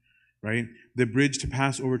praying, right? The bridge to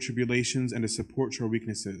pass over tribulations and a support to our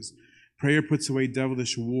weaknesses. Prayer puts away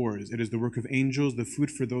devilish wars. It is the work of angels, the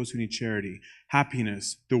food for those who need charity.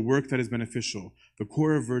 Happiness, the work that is beneficial, the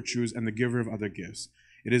core of virtues and the giver of other gifts.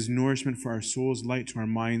 It is nourishment for our souls, light to our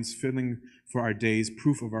minds, filling for our days,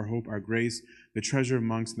 proof of our hope, our grace, the treasure of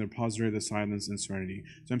monks, and the repository of the silence and serenity.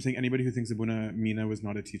 So I'm saying anybody who thinks Abouna Mina was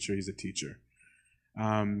not a teacher, he's a teacher.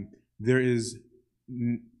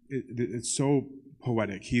 It's so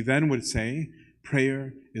poetic. He then would say,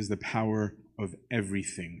 prayer is the power of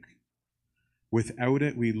everything. Without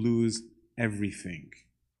it, we lose everything,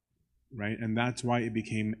 right? And that's why it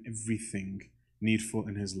became everything needful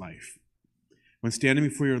in his life. When standing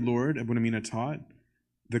before your Lord, Abouna Mina taught,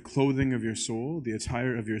 the clothing of your soul, the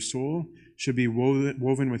attire of your soul, should be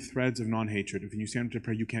woven with threads of non-hatred. If you stand up to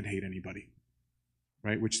pray, you can't hate anybody,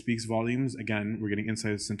 right? Which speaks volumes. Again, we're getting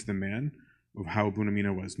insights into the man of how Abouna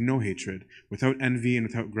Mina was. No hatred, without envy and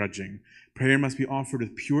without grudging. Prayer must be offered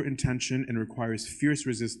with pure intention and requires fierce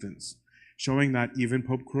resistance, showing that even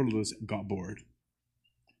Pope Kyrillos got bored.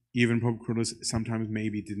 Even Pope Kyrillos sometimes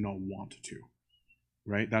maybe did not want to,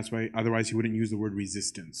 right? That's why otherwise he wouldn't use the word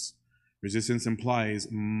resistance. Resistance implies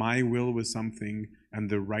my will was something and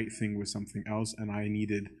the right thing was something else, and I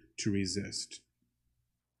needed to resist.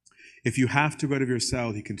 If you have to go out of your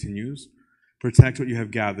cell, he continues, protect what you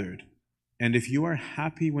have gathered. And if you are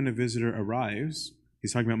happy when a visitor arrives,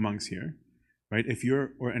 he's talking about monks here, right? If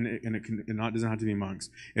you're, doesn't have to be monks.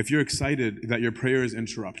 If you're excited that your prayer is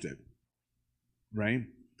interrupted, right?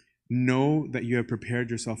 Know that you have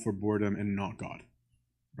prepared yourself for boredom and not God,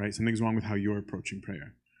 right? Something's wrong with how you're approaching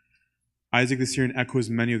prayer. Isaac the Syrian echoes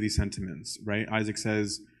many of these sentiments, right? Isaac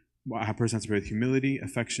says, a person has to pray with humility,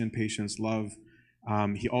 affection, patience, love.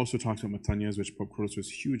 He also talks about matanyas, which Pope Kyrillos was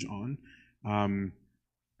huge on.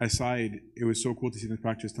 Aside, it was so cool to see them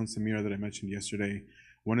practice Tant Samira that I mentioned yesterday.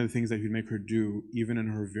 One of the things that he'd make her do, even in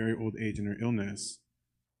her very old age and her illness,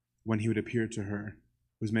 when he would appear to her,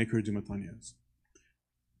 was make her do matanyas.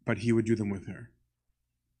 But he would do them with her,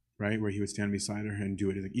 right? Where he would stand beside her and do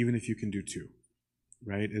it. Like, even if you can do two,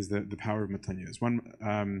 right? Is the power of matanyas.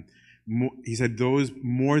 He said those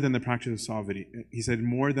more than the practice of psalmody. He said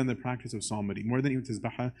more than the practice of psalmody, more than even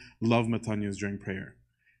tizbaha, love matanyas during prayer.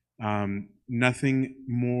 Nothing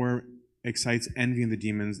more excites envy in the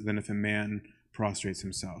demons than if a man prostrates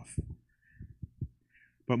himself.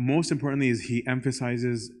 But most importantly is he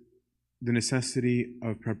emphasizes the necessity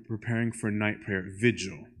of preparing for night prayer,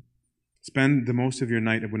 vigil. Spend the most of your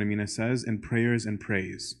night, Abouna Mina says, in prayers and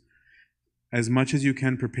praise. As much as you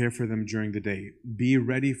can, prepare for them during the day. Be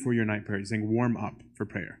ready for your night prayer. He's saying warm up for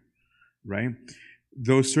prayer, right?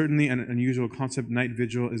 Though certainly an unusual concept, night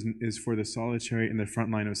vigil is for the solitary in the front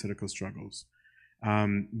line of ascetical struggles.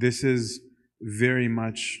 This is very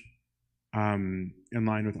much in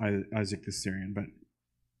line with Isaac the Syrian, but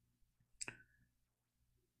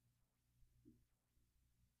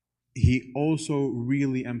he also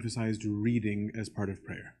really emphasized reading as part of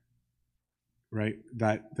prayer, right?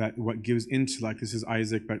 That what gives intellect, this is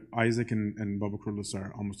Isaac, but Isaac and Baba Kyrillos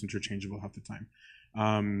are almost interchangeable half the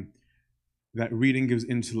time. That reading gives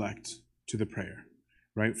intellect to the prayer,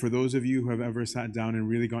 right? For those of you who have ever sat down and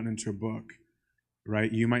really gotten into a book,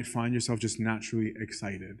 right, you might find yourself just naturally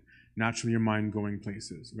excited, naturally your mind going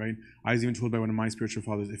places, right? I was even told by one of my spiritual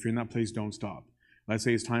fathers, if you're in that place, don't stop. Let's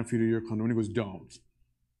say it's time for you to do your qanun. He goes, don't.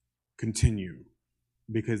 Continue,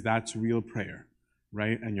 because that's real prayer,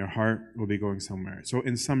 right? And your heart will be going somewhere. So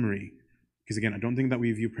in summary, because again, I don't think that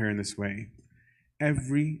we view prayer in this way,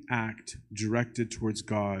 every act directed towards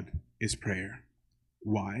God is prayer.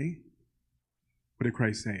 Why? What did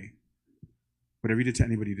Christ say? Whatever you did to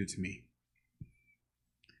anybody, you did to me.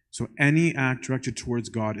 So any act directed towards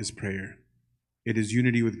God is prayer. It is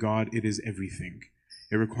unity with God. It is everything.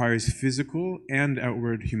 It requires physical and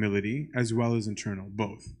outward humility as well as internal,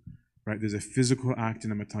 both. Right? There's a physical act in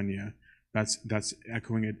the Matanya that's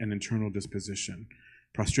echoing an internal disposition.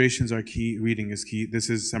 Prostrations are key. Reading is key. This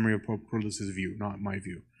is summary of Pope Kyrillos' view, not my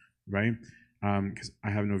view, right? Because I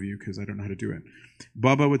have no view because I don't know how to do it.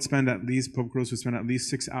 Pope Kyrillos would spend at least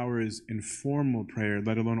 6 hours in formal prayer,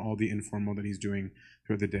 let alone all the informal that he's doing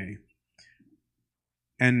throughout the day.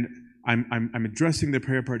 And I'm addressing the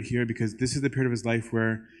prayer part here because this is the period of his life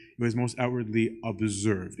where it was most outwardly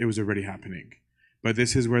observed. It was already happening. But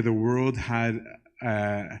this is where the world had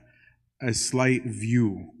a slight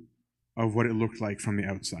view of what it looked like from the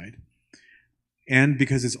outside. And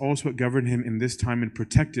because it's also what governed him in this time and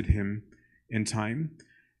protected him in time.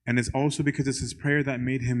 And it's also because it's his prayer that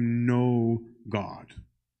made him know God.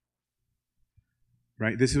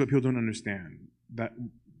 Right? This is what people don't understand. That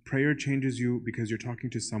prayer changes you because you're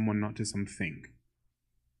talking to someone, not to something.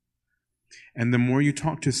 And the more you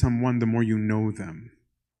talk to someone, the more you know them.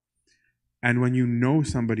 And when you know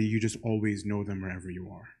somebody, you just always know them wherever you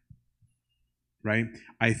are. Right?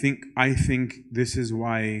 I think this is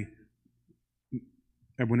why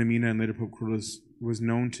Abouna Mina and later Pope Kyrillos was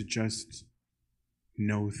known to just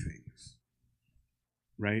know things.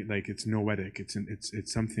 Right? Like it's noetic,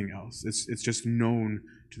 it's something else. It's just known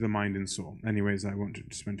to the mind and soul. Anyways, I won't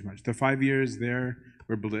spend too much. The 5 years there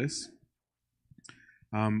were bliss.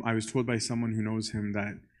 I was told by someone who knows him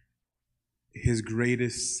that his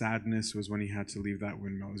greatest sadness was when he had to leave that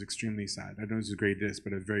windmill. It was extremely sad. I don't know if it was his greatest,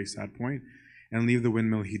 but a very sad point. And leave the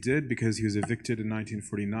windmill he did because he was evicted in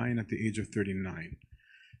 1949 at the age of 39.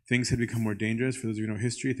 Things had become more dangerous. For those of you who know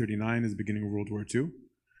history, 39 is the beginning of World War II,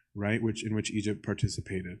 right, in which Egypt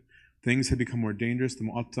participated. Things had become more dangerous. The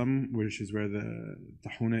Mu'attam, which is where the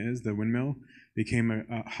Tahuna is, the windmill, became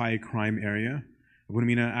a high crime area. Abouna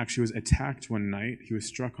Mina actually was attacked one night. He was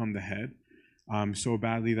struck on the head. So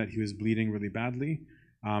badly that he was bleeding really badly.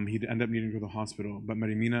 He'd end up needing to go to the hospital. But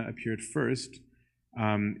Mina appeared first,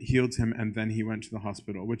 healed him, and then he went to the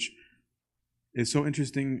hospital, which is so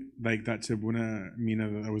interesting, like that to Abouna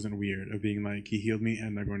Mina, that wasn't weird, of being like, he healed me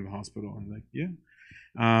and they're going to the hospital. I'm like, yeah.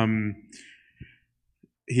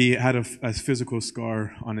 He had a physical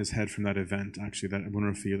scar on his head from that event, actually, that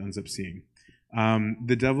Abouna Rafiel ends up seeing.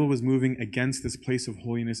 The devil was moving against this place of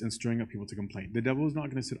holiness and stirring up people to complain. The devil is not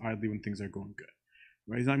going to sit idly when things are going good.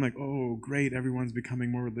 Right? He's not like, oh, great, everyone's becoming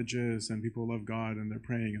more religious and people love God and they're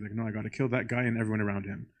praying. He's like, no, I got to kill that guy and everyone around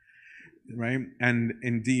him. Right? And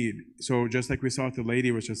indeed, so just like we saw with the lady,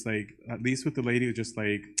 it was just like, at least with the lady, it was just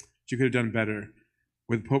like, she could have done better.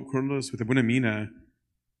 With Pope Kyrillos, with Abouna Mina,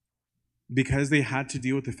 because they had to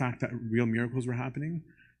deal with the fact that real miracles were happening,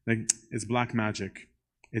 like, it's black magic,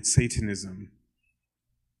 it's Satanism.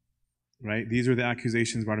 Right? These were the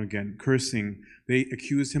accusations brought him again. Cursing. They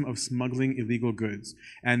accused him of smuggling illegal goods.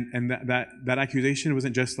 And that accusation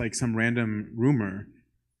wasn't just like some random rumor.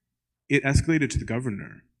 It escalated to the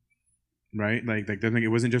governor. Right? Like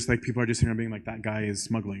it wasn't just like people are just sitting around being like, that guy is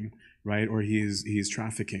smuggling, right? Or he's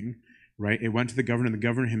trafficking. Right? It went to the governor. The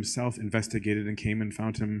governor himself investigated and came and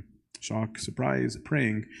found him, shock, surprise,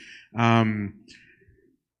 praying.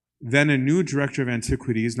 Then a new director of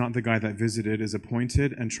antiquities, not the guy that visited, is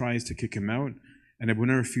appointed and tries to kick him out. And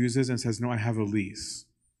Abouna refuses and says, no, I have a lease.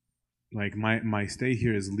 Like, my stay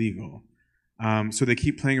here is legal. So they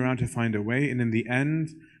keep playing around to find a way, and in the end,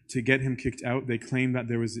 to get him kicked out, they claim that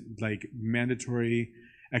there was like mandatory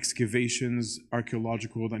excavations,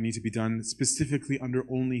 archaeological, that need to be done specifically under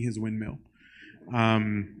only his windmill,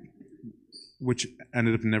 which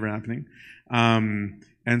ended up never happening.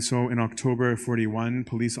 And so in October 41,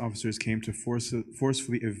 police officers came to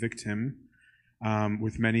forcefully evict him,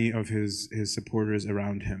 with many of his supporters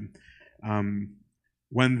around him.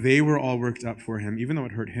 When they were all worked up for him, even though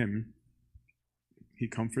it hurt him, he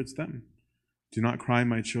comforts them. Do not cry,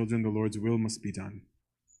 my children, the Lord's will must be done.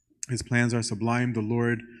 His plans are sublime, the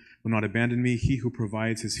Lord will not abandon me. He who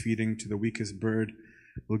provides his feeding to the weakest bird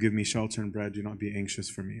will give me shelter and bread. Do not be anxious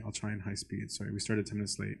for me. I'll try in high speed. Sorry, we started 10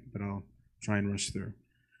 minutes late, but I'll try and rush through.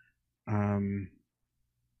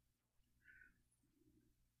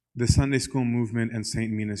 The Sunday school movement and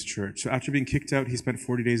St. Mina's church. So after being kicked out, he spent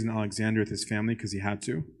 40 days in Alexandria with his family because he had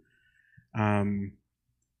to.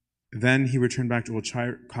 Then he returned back to Old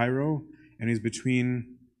Cairo, and he's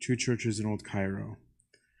between two churches in Old Cairo.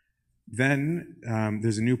 Then,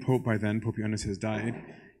 there's a new pope by then. Pope Ioannis has died.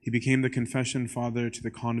 He became the confession father to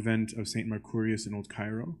the convent of St. Mercurius in Old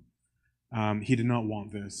Cairo. He did not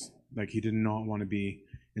want this. Like, he did not want to be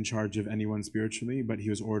in charge of anyone spiritually, but he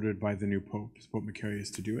was ordered by the new pope, Pope Macarius,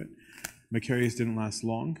 to do it. Macarius didn't last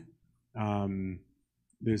long.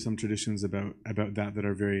 There's some traditions about that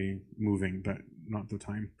are very moving, but not the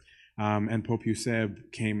time. And Pope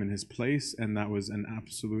Euseb came in his place, and that was an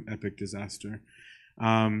absolute epic disaster.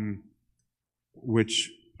 Which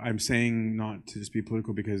I'm saying not to just be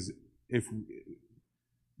political, because there's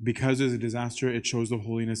a disaster, it shows the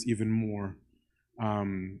holiness even more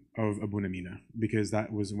of Abouna Mina, because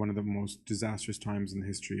that was one of the most disastrous times in the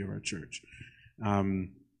history of our church. But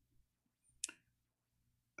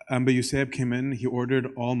Euseb came in, he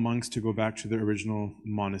ordered all monks to go back to their original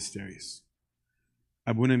monasteries.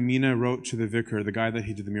 Abouna Mina wrote to the vicar, the guy that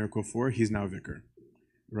he did the miracle for, he's now vicar,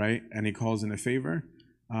 right? And he calls in a favor.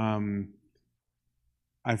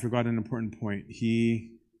 I forgot an important point.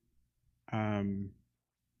 I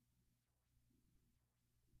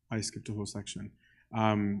skipped a whole section.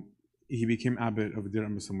 He became abbot of Dir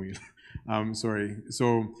Samuel. Sorry.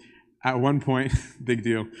 So at one point, big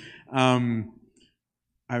deal.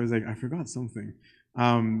 I was like, I forgot something.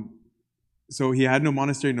 So he had no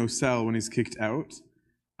monastery, no cell when he's kicked out.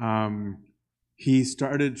 He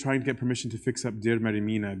started trying to get permission to fix up Dir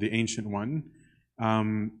Merimina, the ancient one.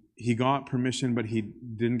 He got permission, but he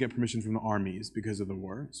didn't get permission from the armies because of the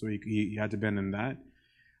war. So he had to abandon that.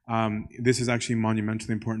 This is actually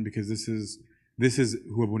monumentally important, because this is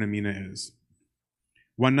who Abouna Mina is.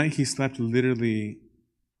 One night he slept literally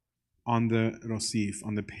on the Rosif,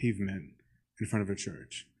 on the pavement in front of a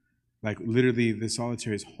church. Like, literally, the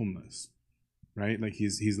solitary is homeless, right? Like,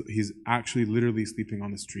 he's actually literally sleeping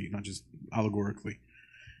on the street, not just allegorically.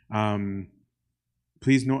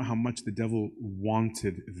 Please note how much the devil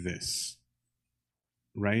wanted this,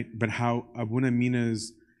 right? But how Abouna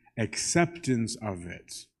Mina's acceptance of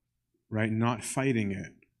it, right, not fighting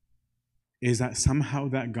it, is that somehow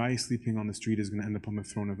that guy sleeping on the street is going to end up on the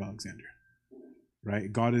throne of Alexandria,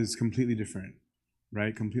 right? God is completely different,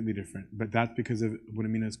 right? Completely different. But that's because of Abouna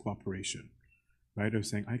Mina's cooperation, right? Of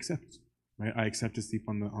saying, I accept, right? I accept to sleep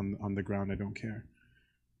on the ground. I don't care.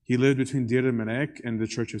 He lived between Dir el-Merek and the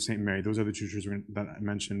Church of St. Mary. Those are the two churches that I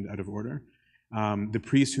mentioned out of order. The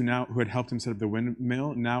priest who had helped him set up the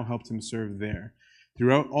windmill now helped him serve there.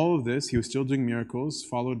 Throughout all of this, he was still doing miracles,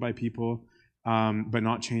 followed by people, but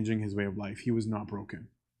not changing his way of life. He was not broken,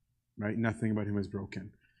 right? Nothing about him was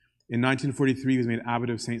broken. In 1943, he was made abbot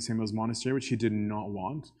of St. Samuel's Monastery, which he did not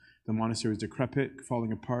want. The monastery was decrepit,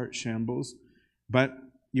 falling apart, shambles. But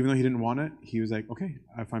even though he didn't want it, he was like, okay,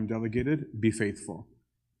 if I'm delegated, be faithful.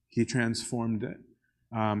 He transformed it.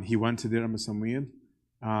 He went to Dir Samuel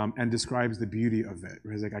and describes the beauty of it.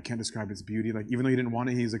 He's like, I can't describe its beauty. Like, even though he didn't want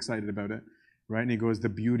it, he's excited about it, right? And he goes, the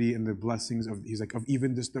beauty and the blessings of, he's like, of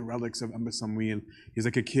even just the relics of Samuel. He's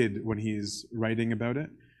like a kid when he's writing about it.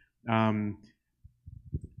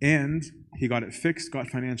 And he got it fixed, got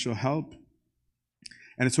financial help.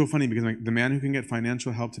 And it's so funny because, like, the man who can get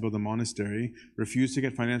financial help to build a monastery refused to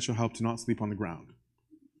get financial help to not sleep on the ground.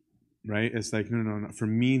 Right? It's like, no. For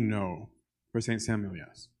me, no. For St. Samuel,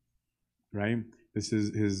 yes. Right? This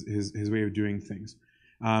is his way of doing things.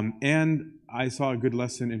 And I saw a good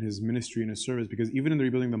lesson in his ministry and his service, because even in the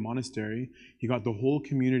rebuilding the monastery, he got the whole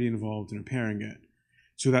community involved in repairing it,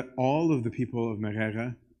 so that all of the people of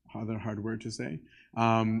Merera, another hard word to say,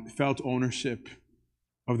 felt ownership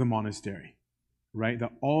of the monastery. Right?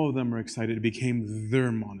 That all of them were excited. It became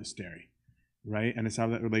their monastery. right? And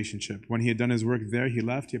establish that relationship. When he had done his work there, he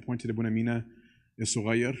left. He appointed Abouna Mina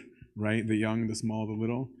al-Sughayr, right? The young, the small, the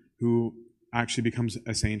little, who actually becomes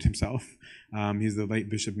a saint himself. He's the late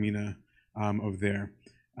Bishop Mina of there,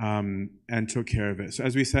 and took care of it. So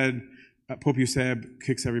as we said, Pope Euseb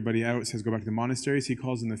kicks everybody out, says go back to the monasteries. He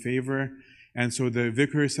calls in the favor. And so the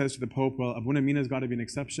vicar says to the Pope, well, Abouna Mina's got to be an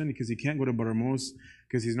exception because he can't go to Baramos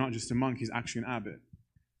because he's not just a monk, he's actually an abbot.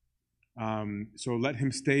 So let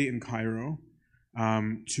him stay in Cairo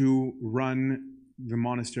to run the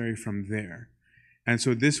monastery from there. And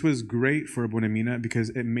so this was great for Abouna Mina because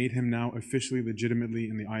it made him now officially, legitimately,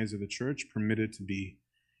 in the eyes of the church, permitted to be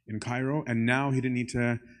in Cairo. And now he didn't need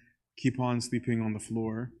to keep on sleeping on the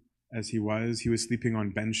floor as he was. He was sleeping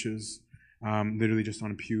on benches, literally just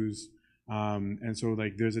on pews. And so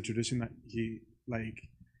like there's a tradition that he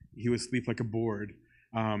would sleep like a board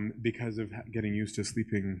because of getting used to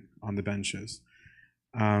sleeping on the benches.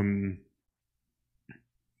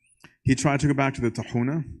 He tried to go back to the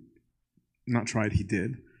Tahuna. Not tried, he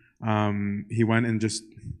did. He went and just,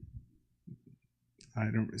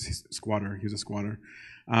 squatter, he was a squatter.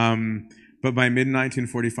 But by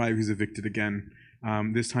mid-1945, he was evicted again,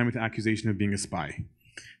 this time with the accusation of being a spy.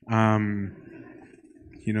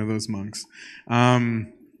 You know those monks.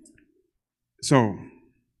 So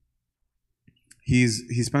he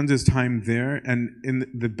spends his time there, and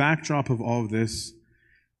in the backdrop of all of this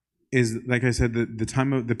is, like I said, the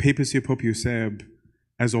time of the papacy of Pope Euseb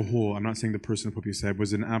as a whole, I'm not saying the person of Pope Euseb,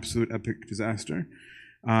 was an absolute epic disaster.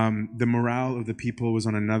 The morale of the people was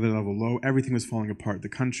on another level low. Everything was falling apart. The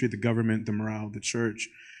country, the government, the morale, the church.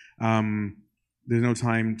 There's no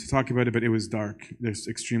time to talk about it, but it was dark. It's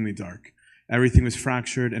extremely dark. Everything was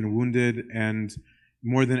fractured and wounded, and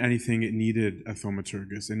more than anything, it needed a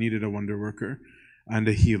thaumaturgus. It needed a wonder worker and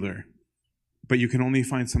a healer. But you can only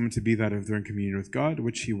find someone to be that if they're in communion with God,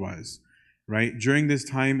 which he was. Right? During this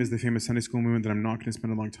time is the famous Sunday school movement that I'm not going to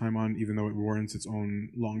spend a long time on, even though it warrants its own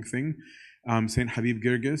long thing. Saint Habib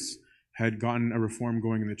Girgis had gotten a reform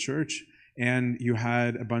going in the church, and you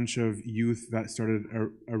had a bunch of youth that started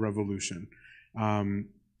a revolution.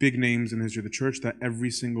 Big names in the history of the church that every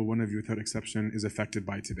single one of you, without exception, is affected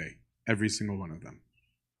by today. Every single one of them.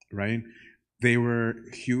 Right? They were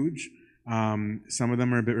huge. Some of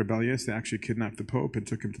them are a bit rebellious. They actually kidnapped the Pope and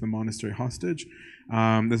took him to the monastery hostage.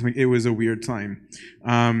 It was a weird time.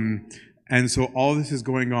 And so all this is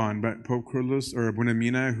going on, but Pope Kyrillos, or Abouna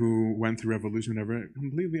Mina, who went through revolution, whatever,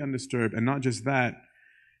 completely undisturbed. And not just that,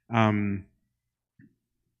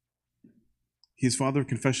 he's father of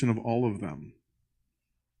confession of all of them,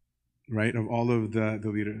 right? Of all of the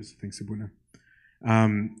leaders. Thanks, Abouna.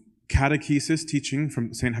 Catechesis teaching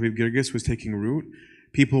from St. Habib Girgis was taking root.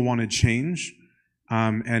 People wanted change,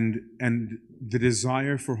 and the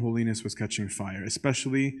desire for holiness was catching fire,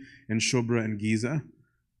 especially in Shobra and Giza.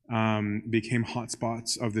 Became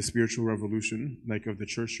hotspots of the spiritual revolution, like of the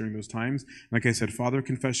church during those times. Like I said, father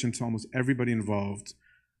confession to almost everybody involved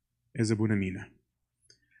is Abouna Mina.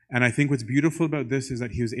 And I think what's beautiful about this is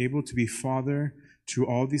that he was able to be father to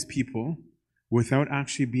all these people without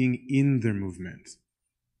actually being in their movement.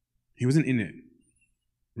 He wasn't in it,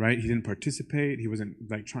 right? He didn't participate. He wasn't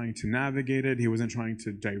like trying to navigate it. He wasn't trying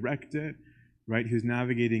to direct it, right? He was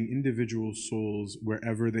navigating individual souls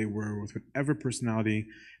wherever they were with whatever personality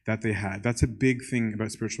that they had. That's a big thing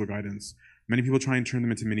about spiritual guidance. Many people try and turn them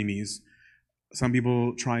into mini-me's. Some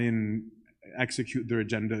people try and execute their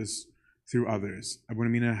agendas through others. Abouna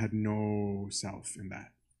Mina had no self in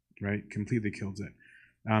that, right? Completely killed it.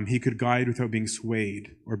 He could guide without being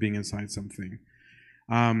swayed or being inside something.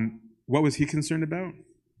 What was he concerned about?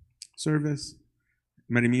 Service,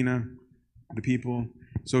 Mina, the people.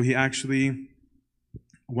 So he actually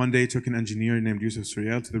one day took an engineer named Yusuf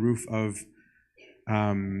Suriel to the roof of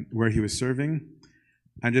where he was serving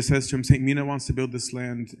and just says to him, St. Mina wants to build this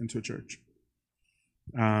land into a church.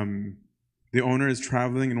 The owner is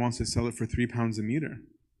traveling and wants to sell it for £3 a meter.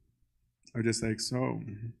 I'm just like, so,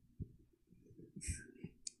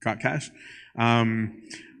 got cash.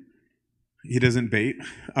 He doesn't bait.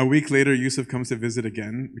 A week later, Yusuf comes to visit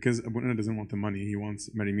again because Abouna doesn't want the money. He wants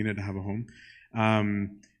Mina to have a home.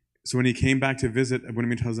 So when he came back to visit, Abouna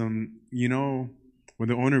Mina tells him, you know, when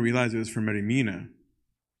the owner realized it was for Mina,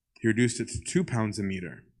 he reduced it to £2 a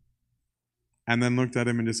meter. And then looked at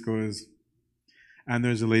him and just goes, and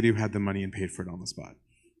there's a lady who had the money and paid for it on the spot.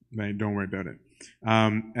 Right? Don't worry about it.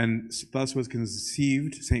 And thus was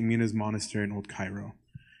conceived St. Mina's monastery in Old Cairo.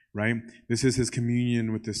 Right? This is his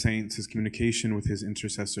communion with the saints, his communication with his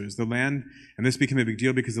intercessors. The land, and this became a big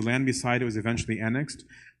deal because the land beside it was eventually annexed.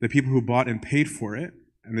 The people who bought and paid for it,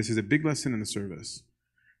 and this is a big lesson in the service,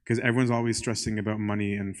 because everyone's always stressing about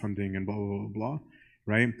money and funding and blah, blah, blah, blah,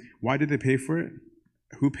 right? Why did they pay for it?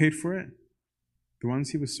 Who paid for it? The ones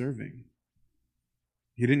he was serving.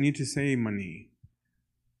 He didn't need to say money,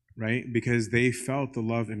 right? Because they felt the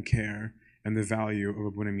love and care and the value of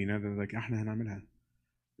Abouna Mina. They're like,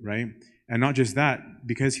 right? And not just that,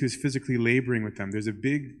 because he was physically laboring with them. There's a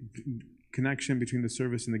big connection between the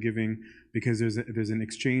service and the giving, because there's an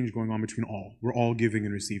exchange going on between all. We're all giving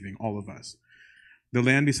and receiving, all of us. The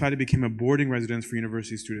land beside it became a boarding residence for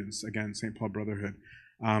university students. Again, St. Paul Brotherhood.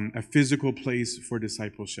 A physical place for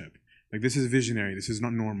discipleship. Like, this is visionary. This is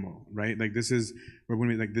not normal, right? Like, this is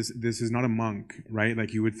this is not a monk, right?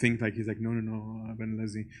 Like, you would think, like, he's like, no, Ben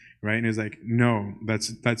Lezi, right? And he's like, no,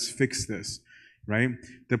 let's fix this, right?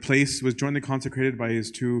 The place was jointly consecrated by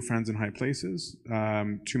his two friends in high places,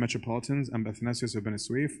 two metropolitans, Amba Athanasius of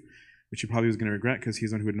Benessuif, which he probably was going to regret because he's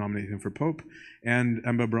the one who had nominated him for Pope, and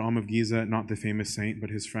Amba Braham of Giza, not the famous saint, but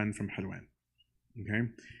his friend from Helwan. Okay?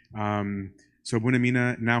 So Abouna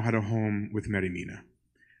Mina now had a home with Mary Mina.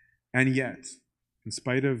 And yet, in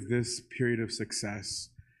spite of this period of success,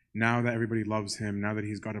 now that everybody loves him, now that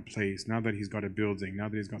he's got a place, now that he's got a building, now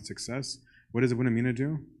that he's got success, what does Abouna Mina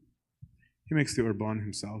do? He makes the Urban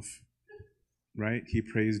himself, right? He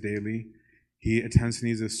prays daily. He attends to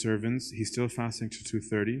needs of servants. He's still fasting to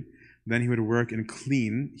 2:30. Then he would work and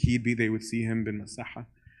clean. They would see him bin masaha,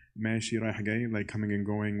 like coming and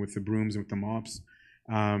going with the brooms and with the mops.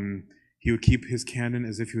 He would keep his canon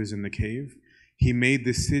as if he was in the cave. He made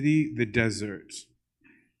the city the desert,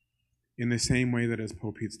 in the same way that as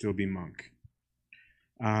Pope he'd still be monk.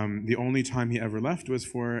 The only time he ever left was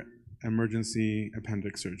for emergency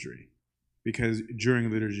appendix surgery, because during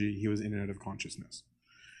liturgy he was in and out of consciousness.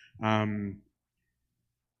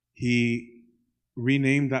 He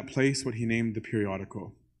renamed that place what he named the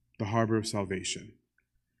periodical, the Harbor of Salvation.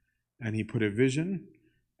 And he put a vision,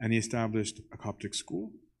 and he established a Coptic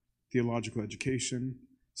school, theological education,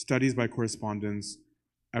 studies by correspondence,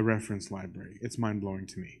 a reference library. It's mind-blowing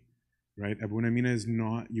to me, right? Abouna Mina is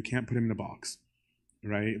not, you can't put him in a box,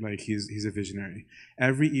 right? Like, he's a visionary.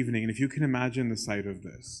 Every evening, and if you can imagine the sight of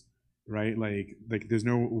this, right? Like there's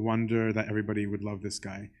no wonder that everybody would love this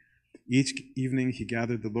guy. Each evening, he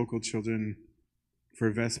gathered the local children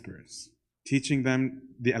for Vespers, teaching them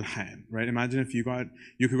the Alhan, right? Imagine if you could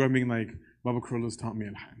go and being like, Baba Kyrillos taught me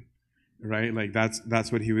Alhan, right? Like,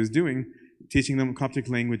 that's what he was doing, teaching them Coptic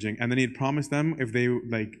languaging. And then he'd promise them, if they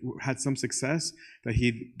like had some success, that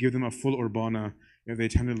he'd give them a full Urbana if they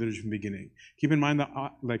attended liturgy from the beginning. Keep in mind that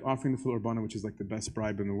like offering the full Urbana, which is like the best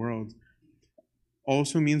bribe in the world,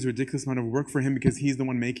 also means a ridiculous amount of work for him, because he's the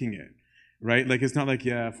one making it, right? Like, it's not like,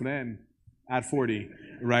 yeah, fulan, add 40,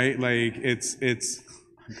 right? Like, it's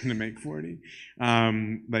I'm gonna make 40.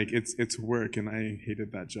 Like, it's work, and I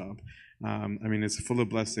hated that job. I mean, it's full of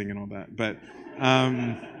blessing and all that, but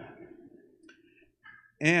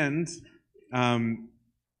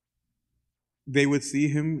they would see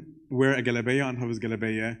him wear a galabeya on top of his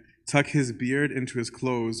galabeya, tuck his beard into his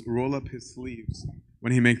clothes, roll up his sleeves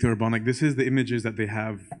when he make the Urban. Like, this is the images that they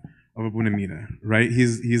have of Abouna Mina, right?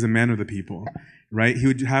 He's a man of the people, right? He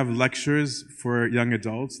would have lectures for young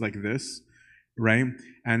adults like this, right?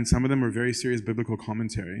 And some of them were very serious biblical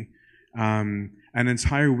commentary. An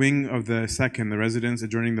entire wing of the second, the residents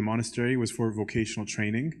adjoining the monastery, was for vocational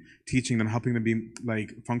training, teaching them, helping them be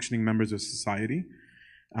like functioning members of society.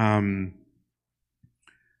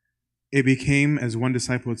 It became, as one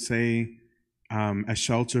disciple would say, a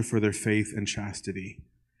shelter for their faith and chastity,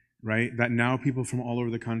 right? That now people from all over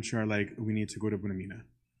the country are like, we need to go to Abouna Mina,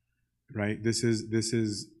 right? This is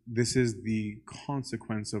the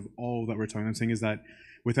consequence of all that we're talking about. I'm saying is that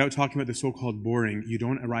without talking about the so-called boring, you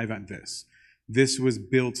don't arrive at this. This was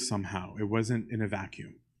built somehow. It wasn't in a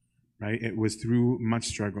vacuum, right? It was through much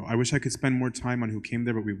struggle. I wish I could spend more time on who came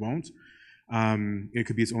there, but we won't. It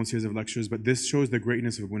could be its own series of lectures, but this shows the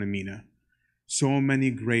greatness of Abouna Mina. So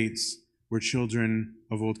many greats were children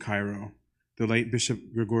of Old Cairo. The late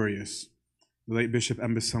Bishop Gregorius, the late Bishop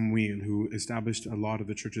Amba Samuel, who established a lot of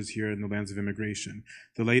the churches here in the lands of immigration.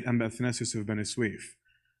 The late Amba Athanasius of Benessuif.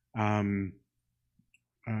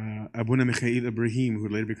 Abouna Mikhail Ibrahim, who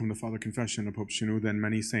later became the Father Confession of Pope Shenouda, and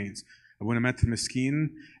many saints. Abouna Met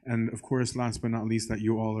Meskin, and of course, last but not least, that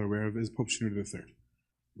you all are aware of, is Pope Shenouda III,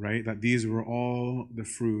 right? That these were all the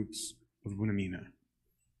fruits of Abouna Mina,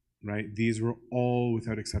 right? These were all,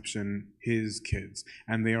 without exception, his kids,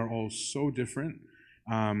 and they are all so different.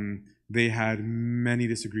 They had many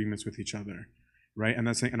disagreements with each other, right? And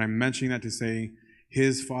and I'm mentioning that to say,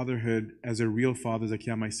 his fatherhood as a real father is like,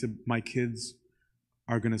 yeah, my kids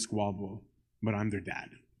are gonna squabble, but I'm their dad,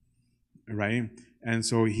 right? And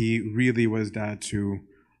so he really was dad to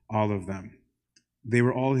all of them. They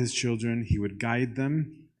were all his children. He would guide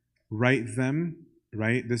them, write them,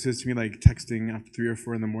 right? This is to me like texting after 3 or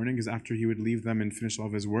 4 in the morning, because after he would leave them and finish all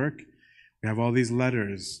of his work, we have all these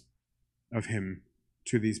letters of him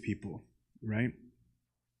to these people, right?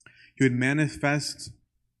 He would manifest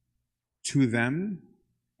to them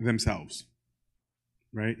themselves,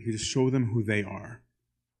 right? He'd just show them who they are.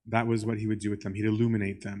 That was what he would do with them. He'd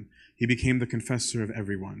illuminate them. He became the confessor of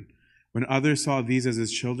everyone. When others saw these as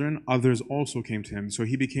his children, others also came to him. So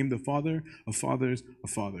he became the father of fathers of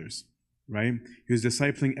fathers, right? He was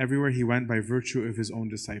discipling everywhere he went by virtue of his own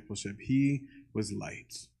discipleship. He was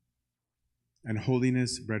light. And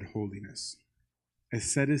holiness bred holiness.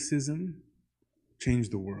 Asceticism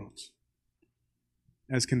changed the world.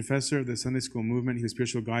 As confessor of the Sunday school movement, he was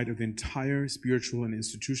spiritual guide of the entire spiritual and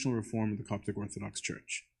institutional reform of the Coptic Orthodox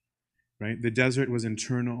Church. Right? The desert was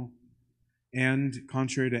internal, and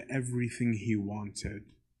contrary to everything he wanted,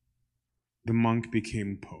 the monk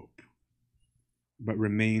became pope, but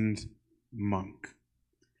remained monk.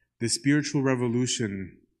 The spiritual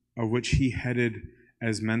revolution of which he headed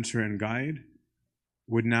as mentor and guide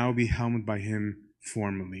would now be helmed by him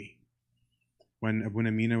formally. When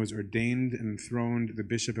Abouna Mina was ordained and enthroned the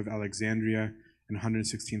Bishop of Alexandria and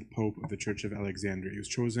 116th Pope of the Church of Alexandria. He was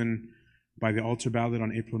chosen by the altar ballot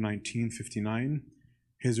on April 1959.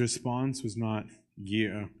 His response was not,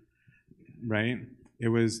 yeah, right? It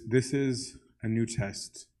was, this is a new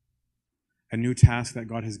test, a new task that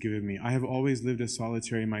God has given me. I have always lived as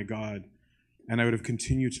solitary, my God, and I would have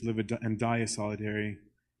continued to live and die as solitary,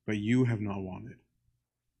 but you have not wanted.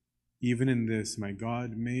 Even in this, my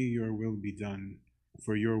God, may your will be done,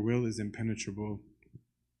 for your will is impenetrable,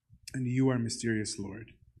 and you are mysterious,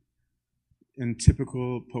 Lord. In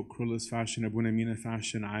typical Pope Kyrillos fashion, Abouna Mina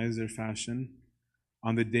fashion, Aizer fashion,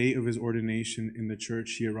 on the day of his ordination in the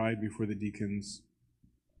church, he arrived before the deacons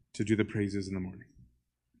to do the praises in the morning.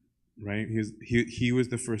 Right? He was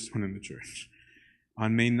the first one in the church.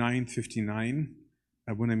 On May 9, 59,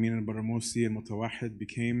 Abouna Mina al-Baramosi al-Mutawahid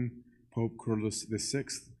became Pope Kyrillos VI.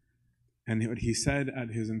 And what he said at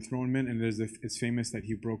his enthronement, and it's famous that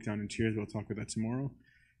he broke down in tears, we'll talk about that tomorrow.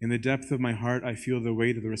 In the depth of my heart, I feel the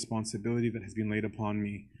weight of the responsibility that has been laid upon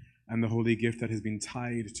me and the holy gift that has been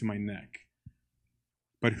tied to my neck.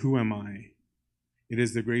 But who am I? It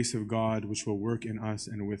is the grace of God which will work in us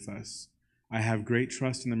and with us. I have great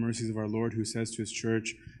trust in the mercies of our Lord, who says to his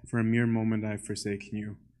church, for a mere moment I have forsaken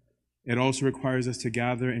you. It also requires us to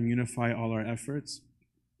gather and unify all our efforts.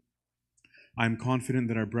 I am confident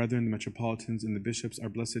that our brethren, the metropolitans and the bishops, our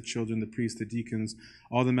blessed children, the priests, the deacons,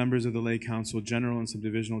 all the members of the lay council, general and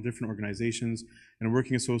subdivisional, different organizations and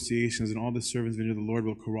working associations, and all the servants of the Lord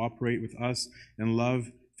will cooperate with us in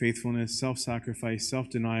love, faithfulness, self-sacrifice,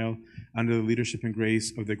 self-denial, under the leadership and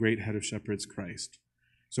grace of the great head of shepherds, Christ.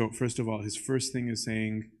 So first of all, his first thing is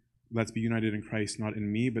saying, let's be united in Christ, not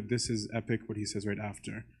in me, but this is epic what he says right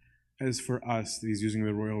after. As for us, he's using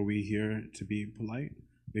the royal we here to be polite,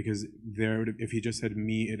 because if he just said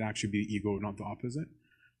me, it'd actually be ego, not the opposite.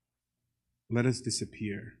 Let us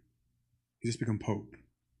disappear. He just become Pope.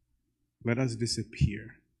 Let us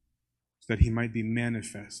disappear so that he might be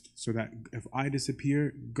manifest, so that if I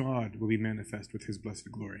disappear, God will be manifest with his blessed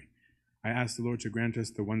glory. I ask the Lord to grant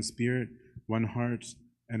us the one spirit, one heart,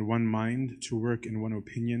 and one mind, to work in one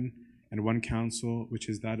opinion and one counsel, which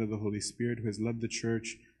is that of the Holy Spirit, who has led the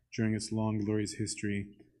church during its long, glorious history,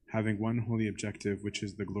 having one holy objective, which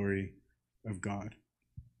is the glory of God.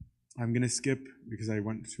 I'm going to skip, because I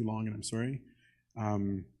went too long and I'm sorry,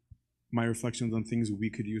 my reflections on things we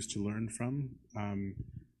could use to learn from.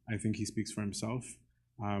 I think he speaks for himself.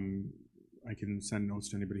 I can send notes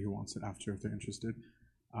to anybody who wants it after if they're interested.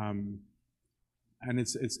 And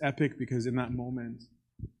it's epic because in that moment,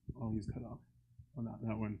 oh, he's cut off. Oh, not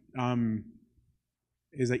that one.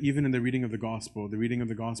 Is that even in the reading of the gospel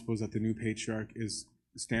is that the new patriarch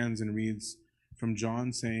stands and reads from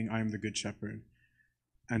John saying, I am the good shepherd.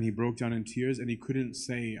 And he broke down in tears, and he couldn't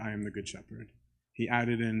say, I am the good shepherd. He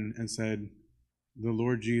added in and said, the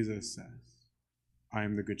Lord Jesus says, I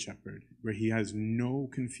am the good shepherd, where he has no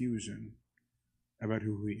confusion about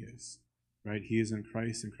who he is, right? He is in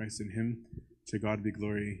Christ and Christ in him. To God be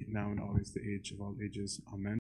glory now and always, the age of all ages. Amen.